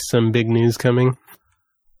detect some big news coming?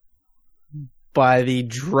 By the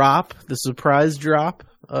surprise drop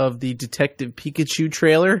of the Detective Pikachu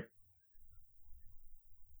trailer.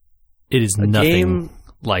 It is nothing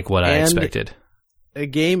like what I expected. A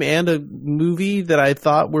game and a movie that I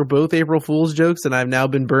thought were both April Fool's jokes, and I've now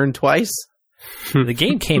been burned twice. The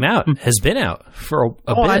game came out, has been out for a bit.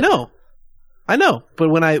 I know. But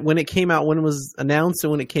when it came out, when it was announced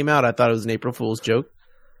and when it came out, I thought it was an April Fool's joke.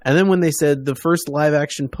 And then when they said the first live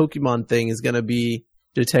action Pokemon thing is going to be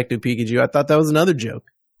Detective Pikachu, I thought that was another joke.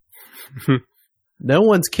 No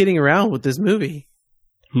one's kidding around with this movie.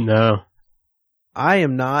 No. I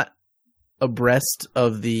am not abreast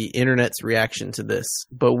of the internet's reaction to this,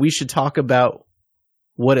 but we should talk about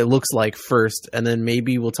what it looks like first, and then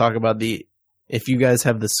maybe we'll talk about if you guys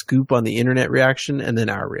have the scoop on the internet reaction, and then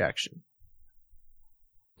our reaction.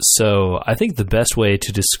 So I think the best way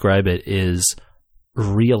to describe it is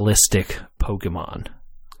realistic Pokemon.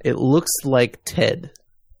 It looks like Ted.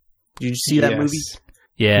 Did you see that movie?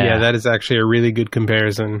 Yeah, that is actually a really good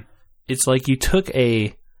comparison. It's like you took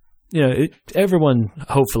everyone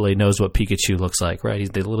hopefully knows what Pikachu looks like, right? He's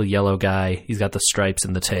the little yellow guy. He's got the stripes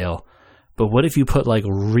in the tail. But what if you put like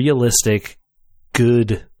realistic,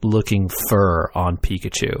 good-looking fur on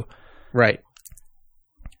Pikachu? Right.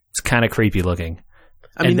 It's kind of creepy looking.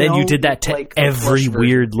 And then you did that to like every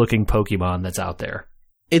weird-looking Pokemon that's out there.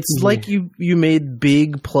 It's like you made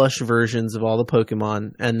big plush versions of all the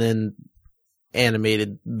Pokemon and then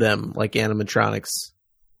animated them like animatronics.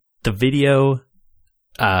 The video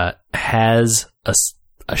has a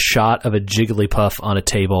shot of a Jigglypuff on a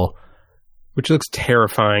table. Which looks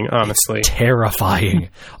terrifying, honestly. It's terrifying.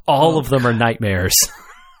 All of them are nightmares.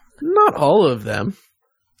 Not all of them.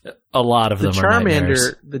 A lot of them are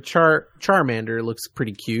nightmares. The Charmander looks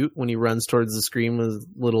pretty cute when he runs towards the screen with his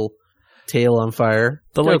little tail on fire.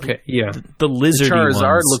 The lizardy Charizard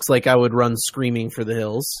ones looks like I would run screaming for the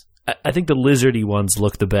hills. I think the lizardy ones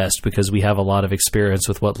look the best because we have a lot of experience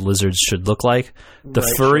with what lizards should look like. The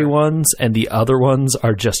furry ones and the other ones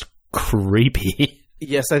are just creepy.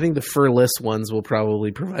 Yes, I think the furless ones will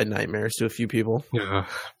probably provide nightmares to a few people. Yeah.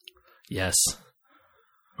 Yes.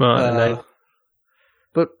 Well,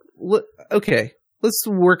 okay, let's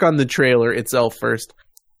work on the trailer itself first.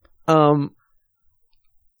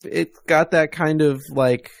 It's got that kind of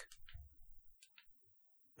like,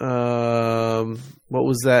 what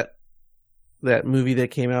was that movie that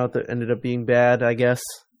came out that ended up being bad? I guess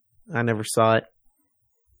I never saw it.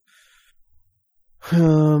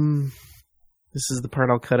 This is the part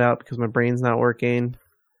I'll cut out because my brain's not working.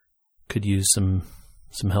 Could use some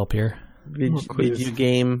help here. Video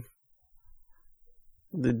game.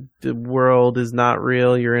 The world is not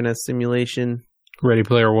real. You're in a simulation. Ready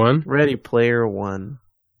Player One? Ready Player One.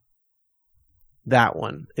 That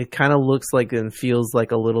one. It kind of looks like and feels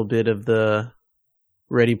like a little bit of the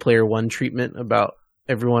Ready Player One treatment about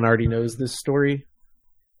everyone already knows this story.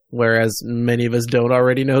 Whereas many of us don't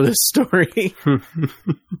already know this story.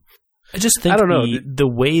 I just think the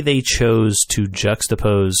way they chose to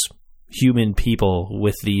juxtapose human people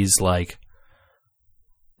with these like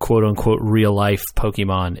quote unquote real life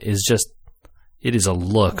Pokemon is just, it is a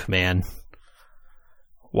look, man.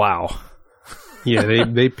 Wow. Yeah,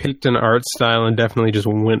 they picked an art style and definitely just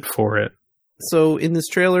went for it. So in this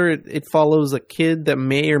trailer, it follows a kid that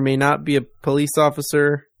may or may not be a police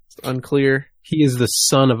officer. It's unclear. He is the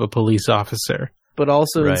son of a police officer. But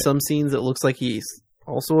also in some scenes, it looks like he's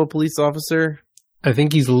also a police officer. I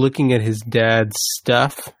think he's looking at his dad's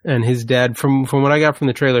stuff, and his dad, from what I got from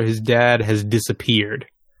the trailer, his dad has disappeared.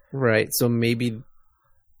 Right, so maybe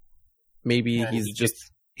he's just...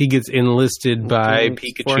 He gets enlisted by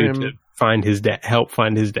Pikachu to find his dad, help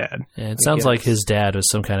find his dad. Yeah, it sounds like his dad was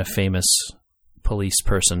some kind of famous police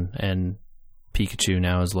person, and Pikachu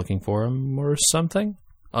now is looking for him or something.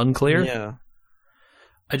 Unclear? Yeah.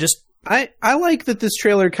 I like that this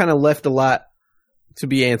trailer kind of left a lot to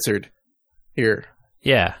be answered here.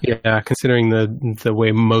 Yeah. Yeah, considering the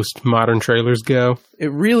way most modern trailers go.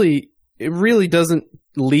 It really doesn't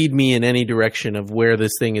lead me in any direction of where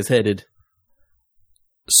this thing is headed.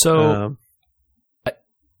 So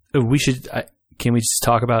can we just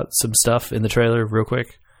talk about some stuff in the trailer real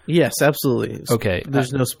quick? Yes, absolutely. Okay.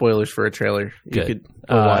 There's no spoilers for a trailer. You good. could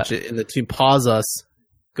go watch it. And pause us.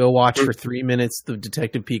 Go watch for 3 minutes the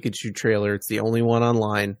Detective Pikachu trailer. It's the only one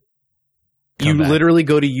online. You literally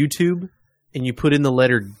go to YouTube and you put in the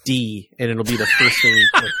letter D and it'll be the first thing you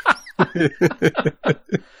click.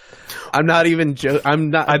 I'm not even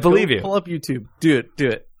joking. I believe you. Pull up YouTube. Do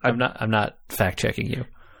it. I'm not fact checking you.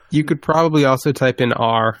 You could probably also type in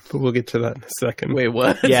R, but we'll get to that in a second. Wait,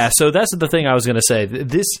 what? Yeah, so that's the thing I was going to say.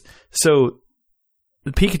 So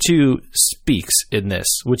Pikachu speaks in this,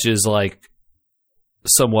 which is like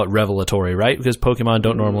somewhat revelatory, right? Because Pokemon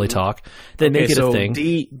don't normally talk. They make it a thing.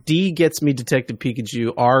 D gets me Detective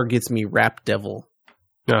Pikachu. R gets me Rap Devil.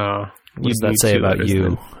 Oh, what does that say about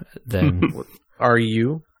you then? Are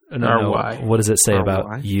you? No, what does it say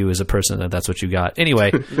about you as a person that's what you got?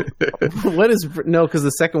 Anyway. Because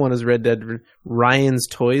the second one is Red Dead Ryan's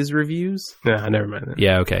Toys Reviews. Yeah, never mind that.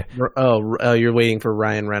 Yeah, okay. Oh, you're waiting for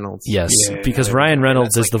Ryan Reynolds. Yes, because Ryan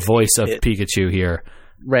Reynolds is the voice of Pikachu here.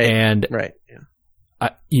 Right. And right. Yeah.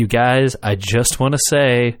 You guys, I just want to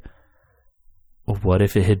say, what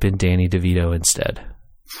if it had been Danny DeVito instead?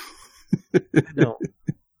 No.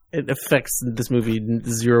 It affects this movie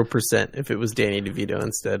 0% if it was Danny DeVito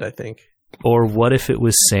instead, I think. Or what if it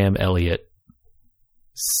was Sam Elliott?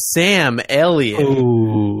 Sam Elliott.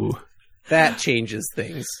 Ooh. That changes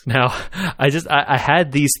things. Now, I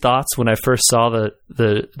had these thoughts when I first saw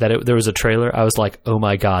there was a trailer. I was like, oh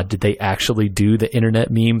my God, did they actually do the internet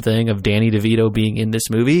meme thing of Danny DeVito being in this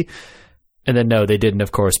movie? And then no, they didn't,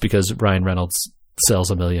 of course, because Ryan Reynolds sells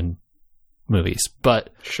 1 million movies. But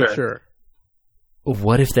Sure.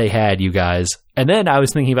 What if they had, you guys? And then I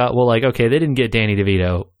was thinking about, well, like, okay, they didn't get Danny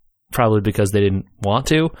DeVito probably because they didn't want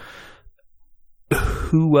to.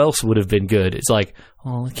 Who else would have been good? It's like,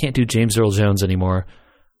 well, I can't do James Earl Jones anymore.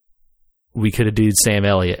 We could have done Sam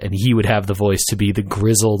Elliott, and he would have the voice to be the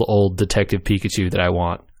grizzled old Detective Pikachu that I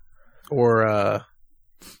want. Or,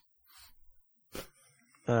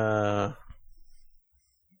 The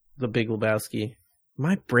Big Lebowski.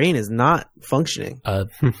 My brain is not functioning.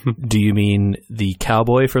 Do you mean the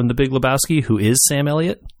cowboy from The Big Lebowski who is Sam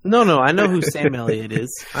Elliott? No, I know who Sam Elliott is.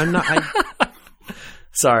 I'm not.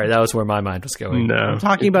 Sorry, that was where my mind was going. No. I'm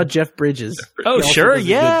talking about Jeff Bridges. Oh, He also sure, does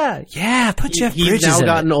a yeah. Put Jeff He's Bridges now in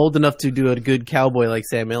gotten it. old enough to do a good cowboy like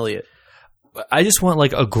Sam Elliott. I just want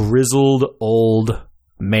like a grizzled old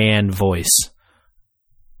man voice,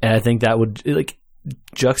 and I think that would like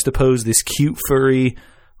juxtapose this cute furry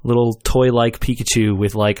little toy-like Pikachu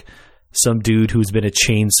with like some dude who's been a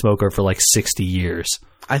chain smoker for like 60 years.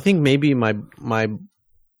 I think maybe my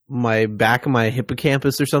back of my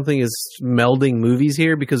hippocampus or something is melding movies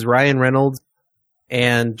here because Ryan Reynolds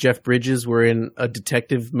and Jeff Bridges were in a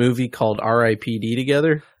detective movie called R.I.P.D.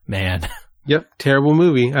 together. Man, Yep, terrible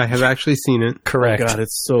movie. I have actually seen it. correct. Oh God,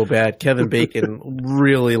 it's so bad. Kevin Bacon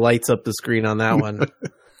really lights up the screen on that one.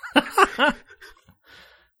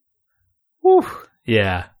 Whew.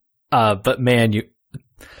 Yeah. But man,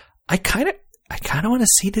 I kind of want to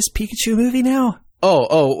see this Pikachu movie now.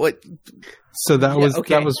 Oh, what? So that was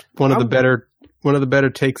one of the better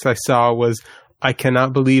takes I saw was I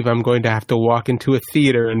cannot believe I'm going to have to walk into a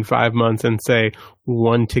theater in 5 months and say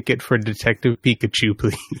 1 ticket for Detective Pikachu,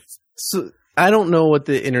 please. So I don't know what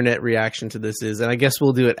the internet reaction to this is, and I guess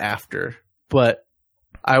we'll do it after. But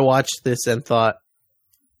I watched this and thought,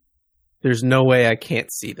 there's no way I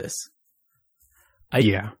can't see this.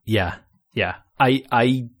 Yeah.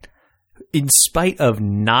 I in spite of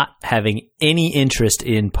not having any interest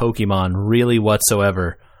in Pokemon really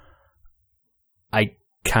whatsoever, I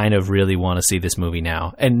kind of really want to see this movie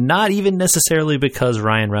now. And not even necessarily because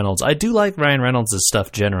Ryan Reynolds. I do like Ryan Reynolds'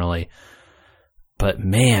 stuff generally. But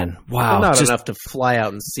man, wow. Not enough to fly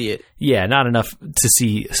out and see it. Yeah, not enough to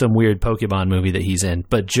see some weird Pokemon movie that he's in.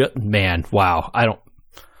 But man, wow.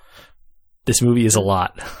 This movie is a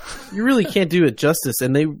lot. You really can't do it justice,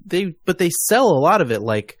 and they sell a lot of it.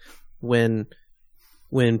 Like when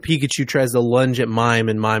Pikachu tries to lunge at Mime,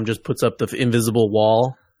 and Mime just puts up the invisible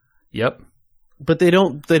wall. Yep. But they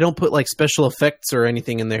don't put like special effects or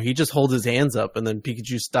anything in there. He just holds his hands up, and then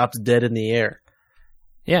Pikachu stops dead in the air.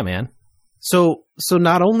 Yeah, man. So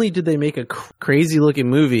not only did they make a crazy looking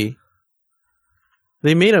movie,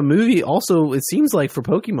 they made a movie also. It seems like for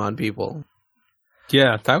Pokemon people.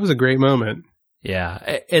 Yeah, that was a great moment.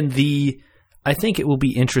 Yeah, and I think it will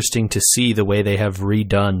be interesting to see the way they have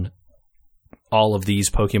redone all of these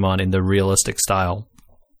Pokemon in the realistic style.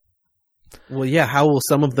 Well, yeah, how will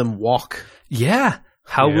some of them walk? Yeah,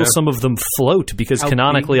 how will some of them float? Because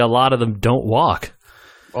canonically, a lot of them don't walk.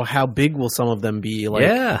 Or how big will some of them be? Like,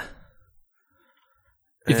 yeah.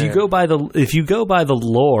 If you go by the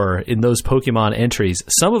lore in those Pokemon entries,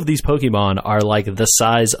 some of these Pokemon are like the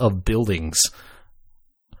size of buildings.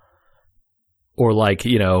 Or like,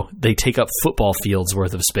 they take up football fields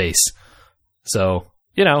worth of space. So,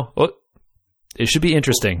 it should be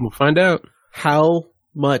interesting. We'll find out. How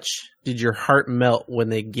much did your heart melt when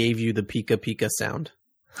they gave you the Pika Pika sound?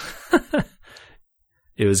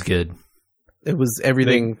 It was good. It was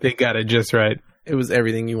everything. They got it just right. It was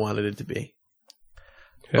everything you wanted it to be.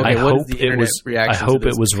 Okay, I hope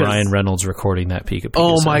it was Ryan Reynolds recording that Pika Pika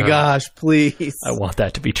Oh song. my gosh, please. I want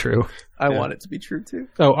that to be true. I want it to be true too.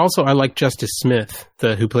 Oh, also I like Justice Smith,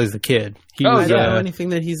 who plays the kid. I don't know anything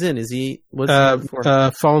that he's in. Is he? What's he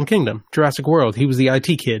before? Fallen Kingdom, Jurassic World. He was the IT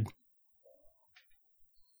kid.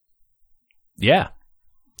 Yeah.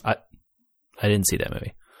 I didn't see that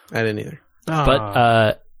movie. I didn't either.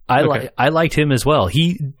 But I liked him as well.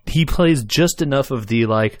 He plays just enough of the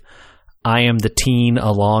like I am the teen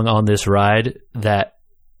along on this ride that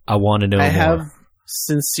I want to know more. I have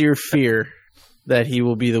sincere fear that he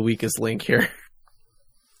will be the weakest link here.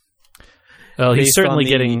 Well, he's certainly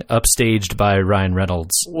getting upstaged by Ryan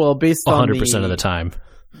Reynolds. Well, based on 100% of the time.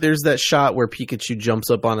 There's that shot where Pikachu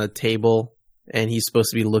jumps up on a table and he's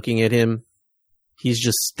supposed to be looking at him, he's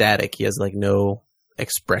just static. He has like no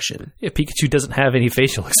expression. Yeah, Pikachu doesn't have any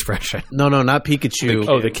facial expression. No, not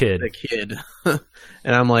Pikachu. The kid. The kid.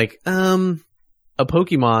 And I'm like, a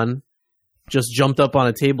Pokemon just jumped up on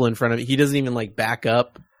a table in front of it. He doesn't even like back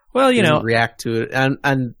up. Well, you know, react to it.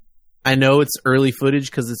 And I know it's early footage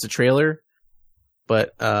because it's a trailer,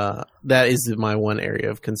 but that is my one area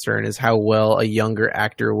of concern, is how well a younger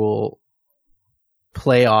actor will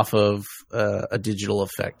play off of a digital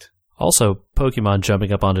effect. Also, Pokemon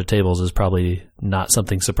jumping up onto tables is probably not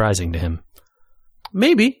something surprising to him.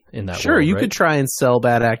 Maybe. In that sure, world, you right? could try and sell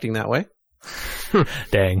bad acting that way.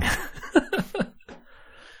 Dang.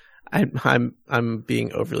 I'm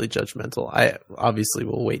being overly judgmental. I obviously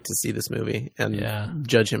will wait to see this movie and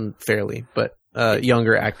judge him fairly, but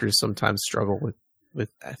younger actors sometimes struggle with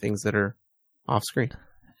things that are off screen.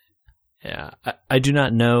 Yeah, I do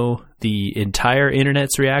not know the entire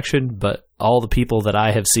internet's reaction, but all the people that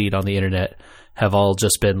I have seen on the internet have all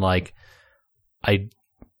just been like,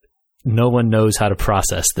 no one knows how to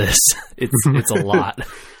process this. It's a lot.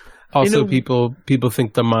 Also, people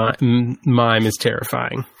think the mime is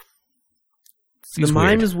terrifying. The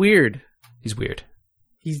mime is weird. He's weird.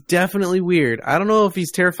 He's definitely weird. I don't know if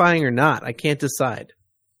he's terrifying or not. I can't decide.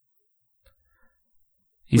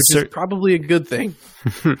 Which is probably a good thing.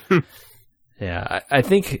 Yeah, I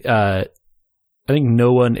think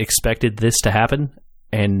no one expected this to happen,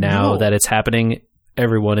 and now that it's happening,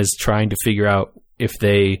 everyone is trying to figure out if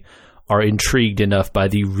they are intrigued enough by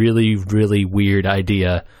the really, really weird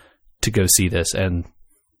idea to go see this, and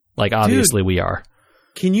like obviously we are.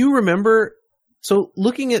 Can you remember? So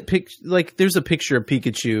looking at there's a picture of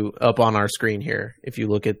Pikachu up on our screen here. If you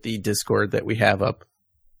look at the Discord that we have up,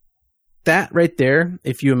 that right there,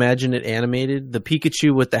 if you imagine it animated, the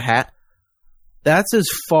Pikachu with the hat, that's as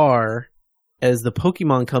far as the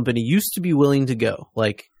Pokemon Company used to be willing to go.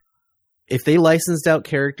 Like, if they licensed out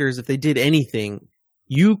characters, if they did anything,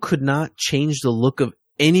 you could not change the look of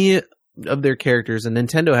any of their characters, and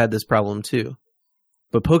Nintendo had this problem too.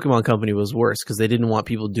 But Pokemon Company was worse because they didn't want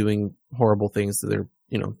people doing horrible things to their,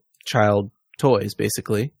 child toys,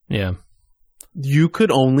 basically. Yeah. You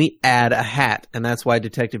could only add a hat, and that's why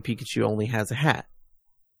Detective Pikachu only has a hat.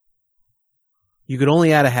 You could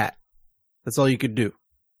only add a hat. That's all you could do.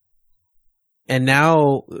 And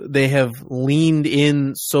now they have leaned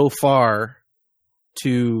in so far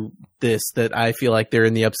to this that I feel like they're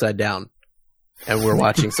in the upside down. And we're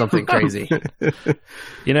watching something crazy.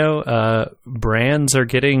 Brands are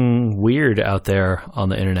getting weird out there on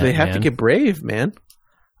the internet. They have to get brave, man.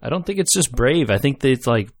 I don't think it's just brave. I think that it's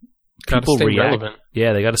like people react. Relevant.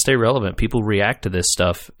 Yeah, they got to stay relevant. People react to this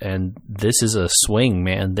stuff, and this is a swing,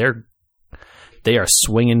 man. They are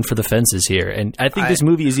swinging for the fences here, and I think this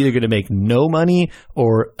movie is either going to make no money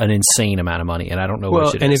or an insane amount of money, and I don't know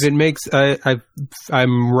which it is. And if it makes,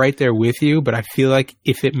 I'm right there with you, but I feel like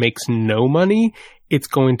if it makes no money, it's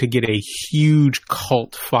going to get a huge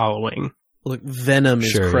cult following. Look, Venom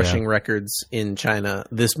is crushing records in China.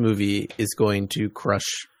 This movie is going to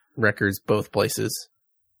crush records both places.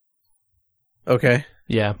 Okay?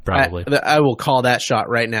 Yeah, probably. I will call that shot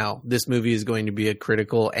right now. This movie is going to be a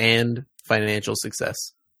critical and financial success.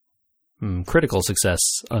 Critical success,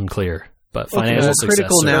 unclear, but financial success.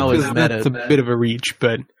 Critical now is meta. That's a bit of a reach,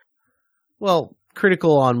 but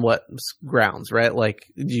critical on what grounds, right? Like,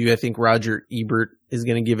 do you think Roger Ebert is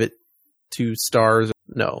going to give it 2 stars?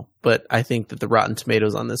 No, but I think that the Rotten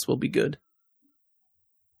Tomatoes on this will be good.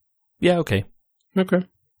 Yeah. Okay. I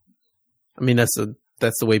mean, that's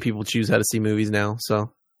the way people choose how to see movies now.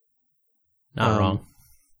 So, not wrong.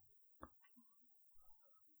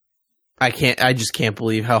 I just can't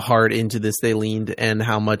believe how hard into this they leaned and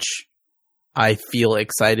how much I feel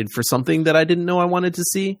excited for something that I didn't know I wanted to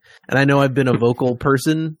see. And I know I've been a vocal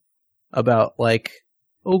person about like,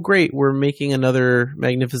 oh great, we're making another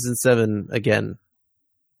Magnificent Seven again.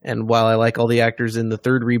 And while I like all the actors in the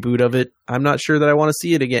 3rd reboot of it, I'm not sure that I want to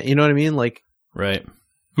see it again. You know what I mean? Like, right.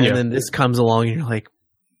 And then this comes along and you're like,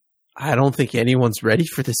 I don't think anyone's ready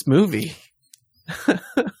for this movie.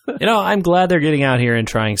 I'm glad they're getting out here and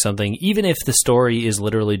trying something, even if the story is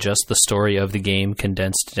literally just the story of the game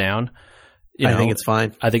condensed down. I think it's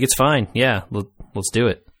fine. I think it's fine. Yeah, let's do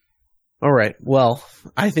it. All right. Well,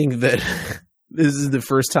 I think that this is the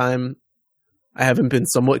first time I haven't been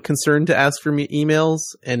somewhat concerned to ask for me emails,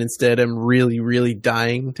 and instead I'm really, really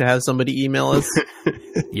dying to have somebody email us.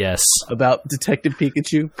 Yes. About Detective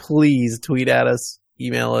Pikachu. Please tweet at us,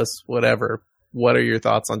 email us, whatever. What are your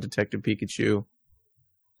thoughts on Detective Pikachu?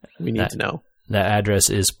 We need to know. That address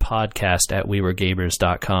is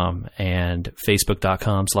podcast@weweregamers.com and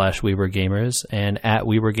facebook.com/weweregamers and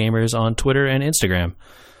 @weweregamers on Twitter and Instagram.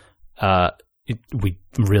 We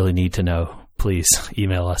really need to know. Please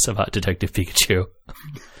email us about Detective Pikachu.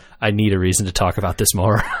 I need a reason to talk about this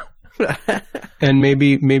more. And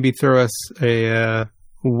maybe throw us a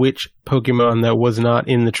which Pokemon that was not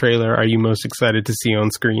in the trailer are you most excited to see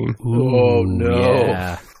on screen? Ooh, oh no.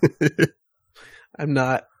 Yeah. I'm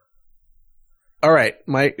not. All right,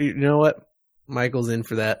 Mike. You know what? Michael's in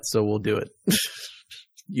for that, so we'll do it.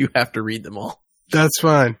 You have to read them all. That's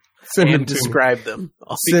fine. Send and them to describe them.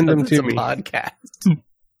 Send them to it's a me. Podcast.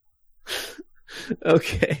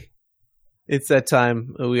 Okay. It's that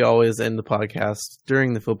time. We always end the podcast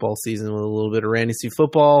during the football season with a little bit of Randy C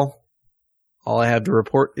football. All I have to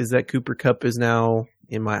report is that Cooper Kupp is now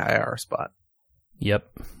in my IR spot. Yep.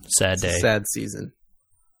 Sad It's a day. sad season.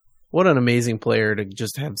 What an amazing player to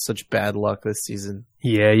just have such bad luck this season.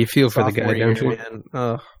 Yeah, you feel for the Sophomore guy, don't year, you? man.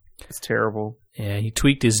 Ugh, it's terrible. Yeah, he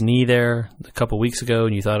tweaked his knee there a couple weeks ago,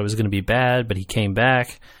 and you thought it was going to be bad, but he came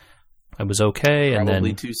back. I was okay, and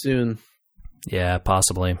Probably then too soon. yeah,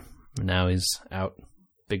 possibly. Now he's out.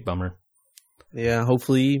 Big bummer. Yeah,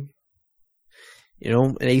 hopefully,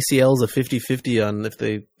 an ACL is a 50-50 on if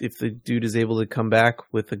the dude is able to come back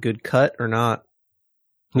with a good cut or not.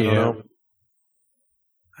 I don't know.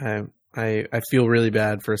 I feel really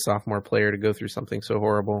bad for a sophomore player to go through something so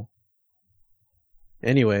horrible.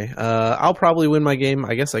 Anyway, I'll probably win my game.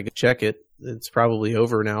 I guess I could check it. It's probably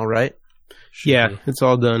over now, right? Yeah, it's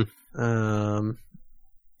all done.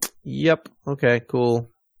 Yep. Okay, cool.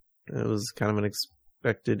 It was kind of an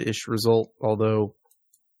expected-ish result, although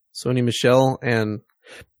Sony Michel and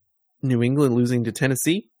New England losing to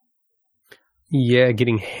Tennessee. Yeah,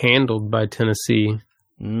 getting handled by Tennessee.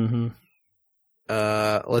 Mm-hmm.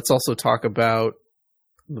 Let's also talk about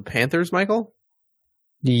the Panthers, Michael.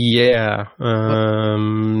 Yeah,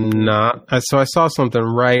 not. So I saw something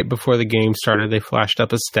right before the game started. They flashed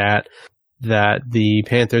up a stat that the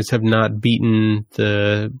Panthers have not beaten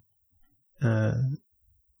the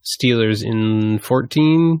Steelers in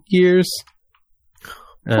 14 years.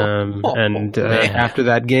 After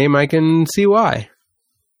that game, I can see why.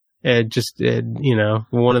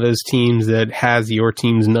 One of those teams that has your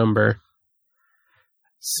team's number.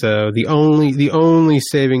 So the only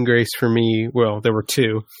saving grace for me, well, there were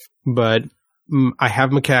two, but I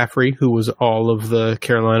have McCaffrey, who was all of the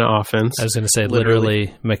Carolina offense. I was going to say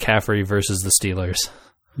literally McCaffrey versus the Steelers.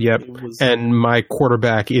 Yep, and my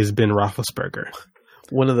quarterback is Ben Roethlisberger.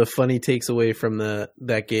 One of the funny takes away from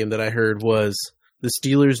that game that I heard was the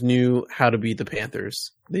Steelers knew how to beat the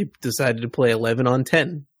Panthers. They decided to play 11 on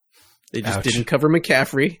 10. They just didn't cover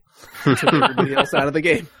McCaffrey. Took everybody else out of the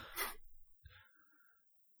game.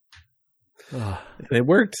 And it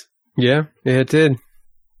worked. Yeah, it did.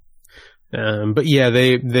 But yeah,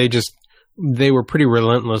 they were pretty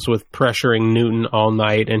relentless with pressuring Newton all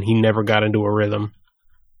night, and he never got into a rhythm.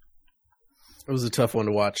 It was a tough one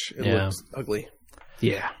to watch. It looked ugly.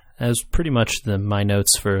 Yeah. That was pretty much my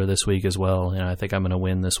notes for this week as well. I think I'm going to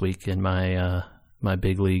win this week in my my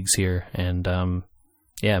big leagues here, and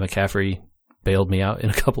McCaffrey bailed me out in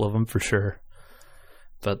a couple of them for sure.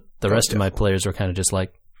 But the rest of my players were kind of just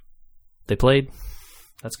like, they played.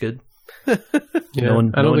 That's good. No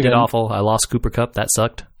one did awful. I lost Cooper Kupp. That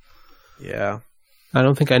sucked. Yeah. I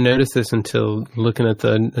don't think I noticed this until looking at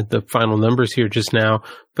the final numbers here just now,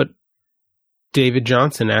 but David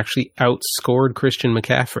Johnson actually outscored Christian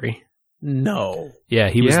McCaffrey. No. Yeah,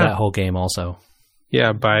 he was that whole game also.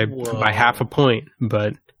 Yeah, by half a point,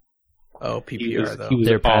 but PPR though. He was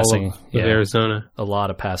They're passing of Arizona. A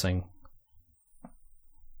lot of passing.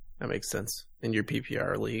 That makes sense. In your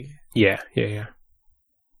PPR league. Yeah.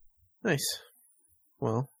 Nice.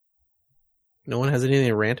 Well, no one has anything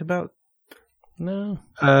to rant about? No.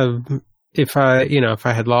 If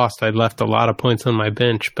I had lost, I'd left a lot of points on my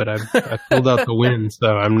bench, but I pulled out the win, so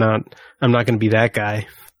I'm not going to be that guy.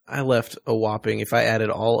 I left a whopping, if I added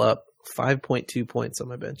all up, 5.2 points on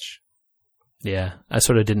my bench. Yeah, I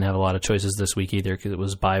sort of didn't have a lot of choices this week either because it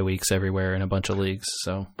was bye weeks everywhere in a bunch of leagues.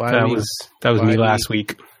 So that was me last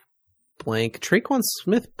week. Blank. Traquan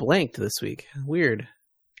Smith blanked this week. Weird.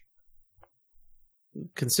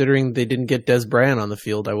 Considering they didn't get Des Bryant on the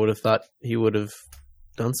field, I would have thought he would have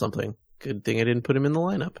done something. Good thing I didn't put him in the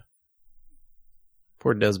lineup.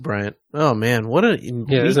 Poor Des Bryant. Oh man, what a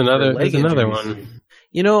there's another one.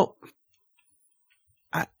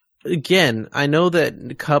 I know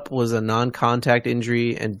that Kupp was a non-contact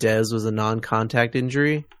injury and Dez was a non-contact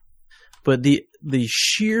injury, but the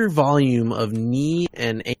sheer volume of knee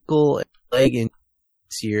and ankle and leg injuries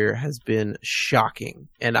year has been shocking,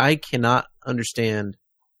 and I cannot understand.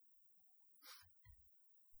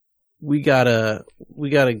 We gotta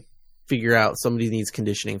figure out somebody needs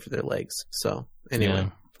conditioning for their legs. So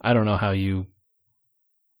anyway, I don't know how you.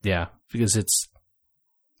 Yeah, because it's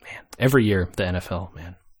every year the NFL,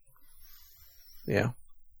 man. Yeah.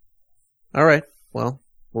 All right. Well,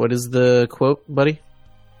 what is the quote, buddy?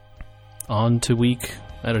 On to week.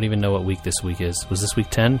 I don't even know what week this week is. Was this week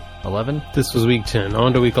 10, 11? This was week 10.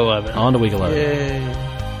 On to week 11. On to week 11.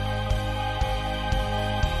 Yay.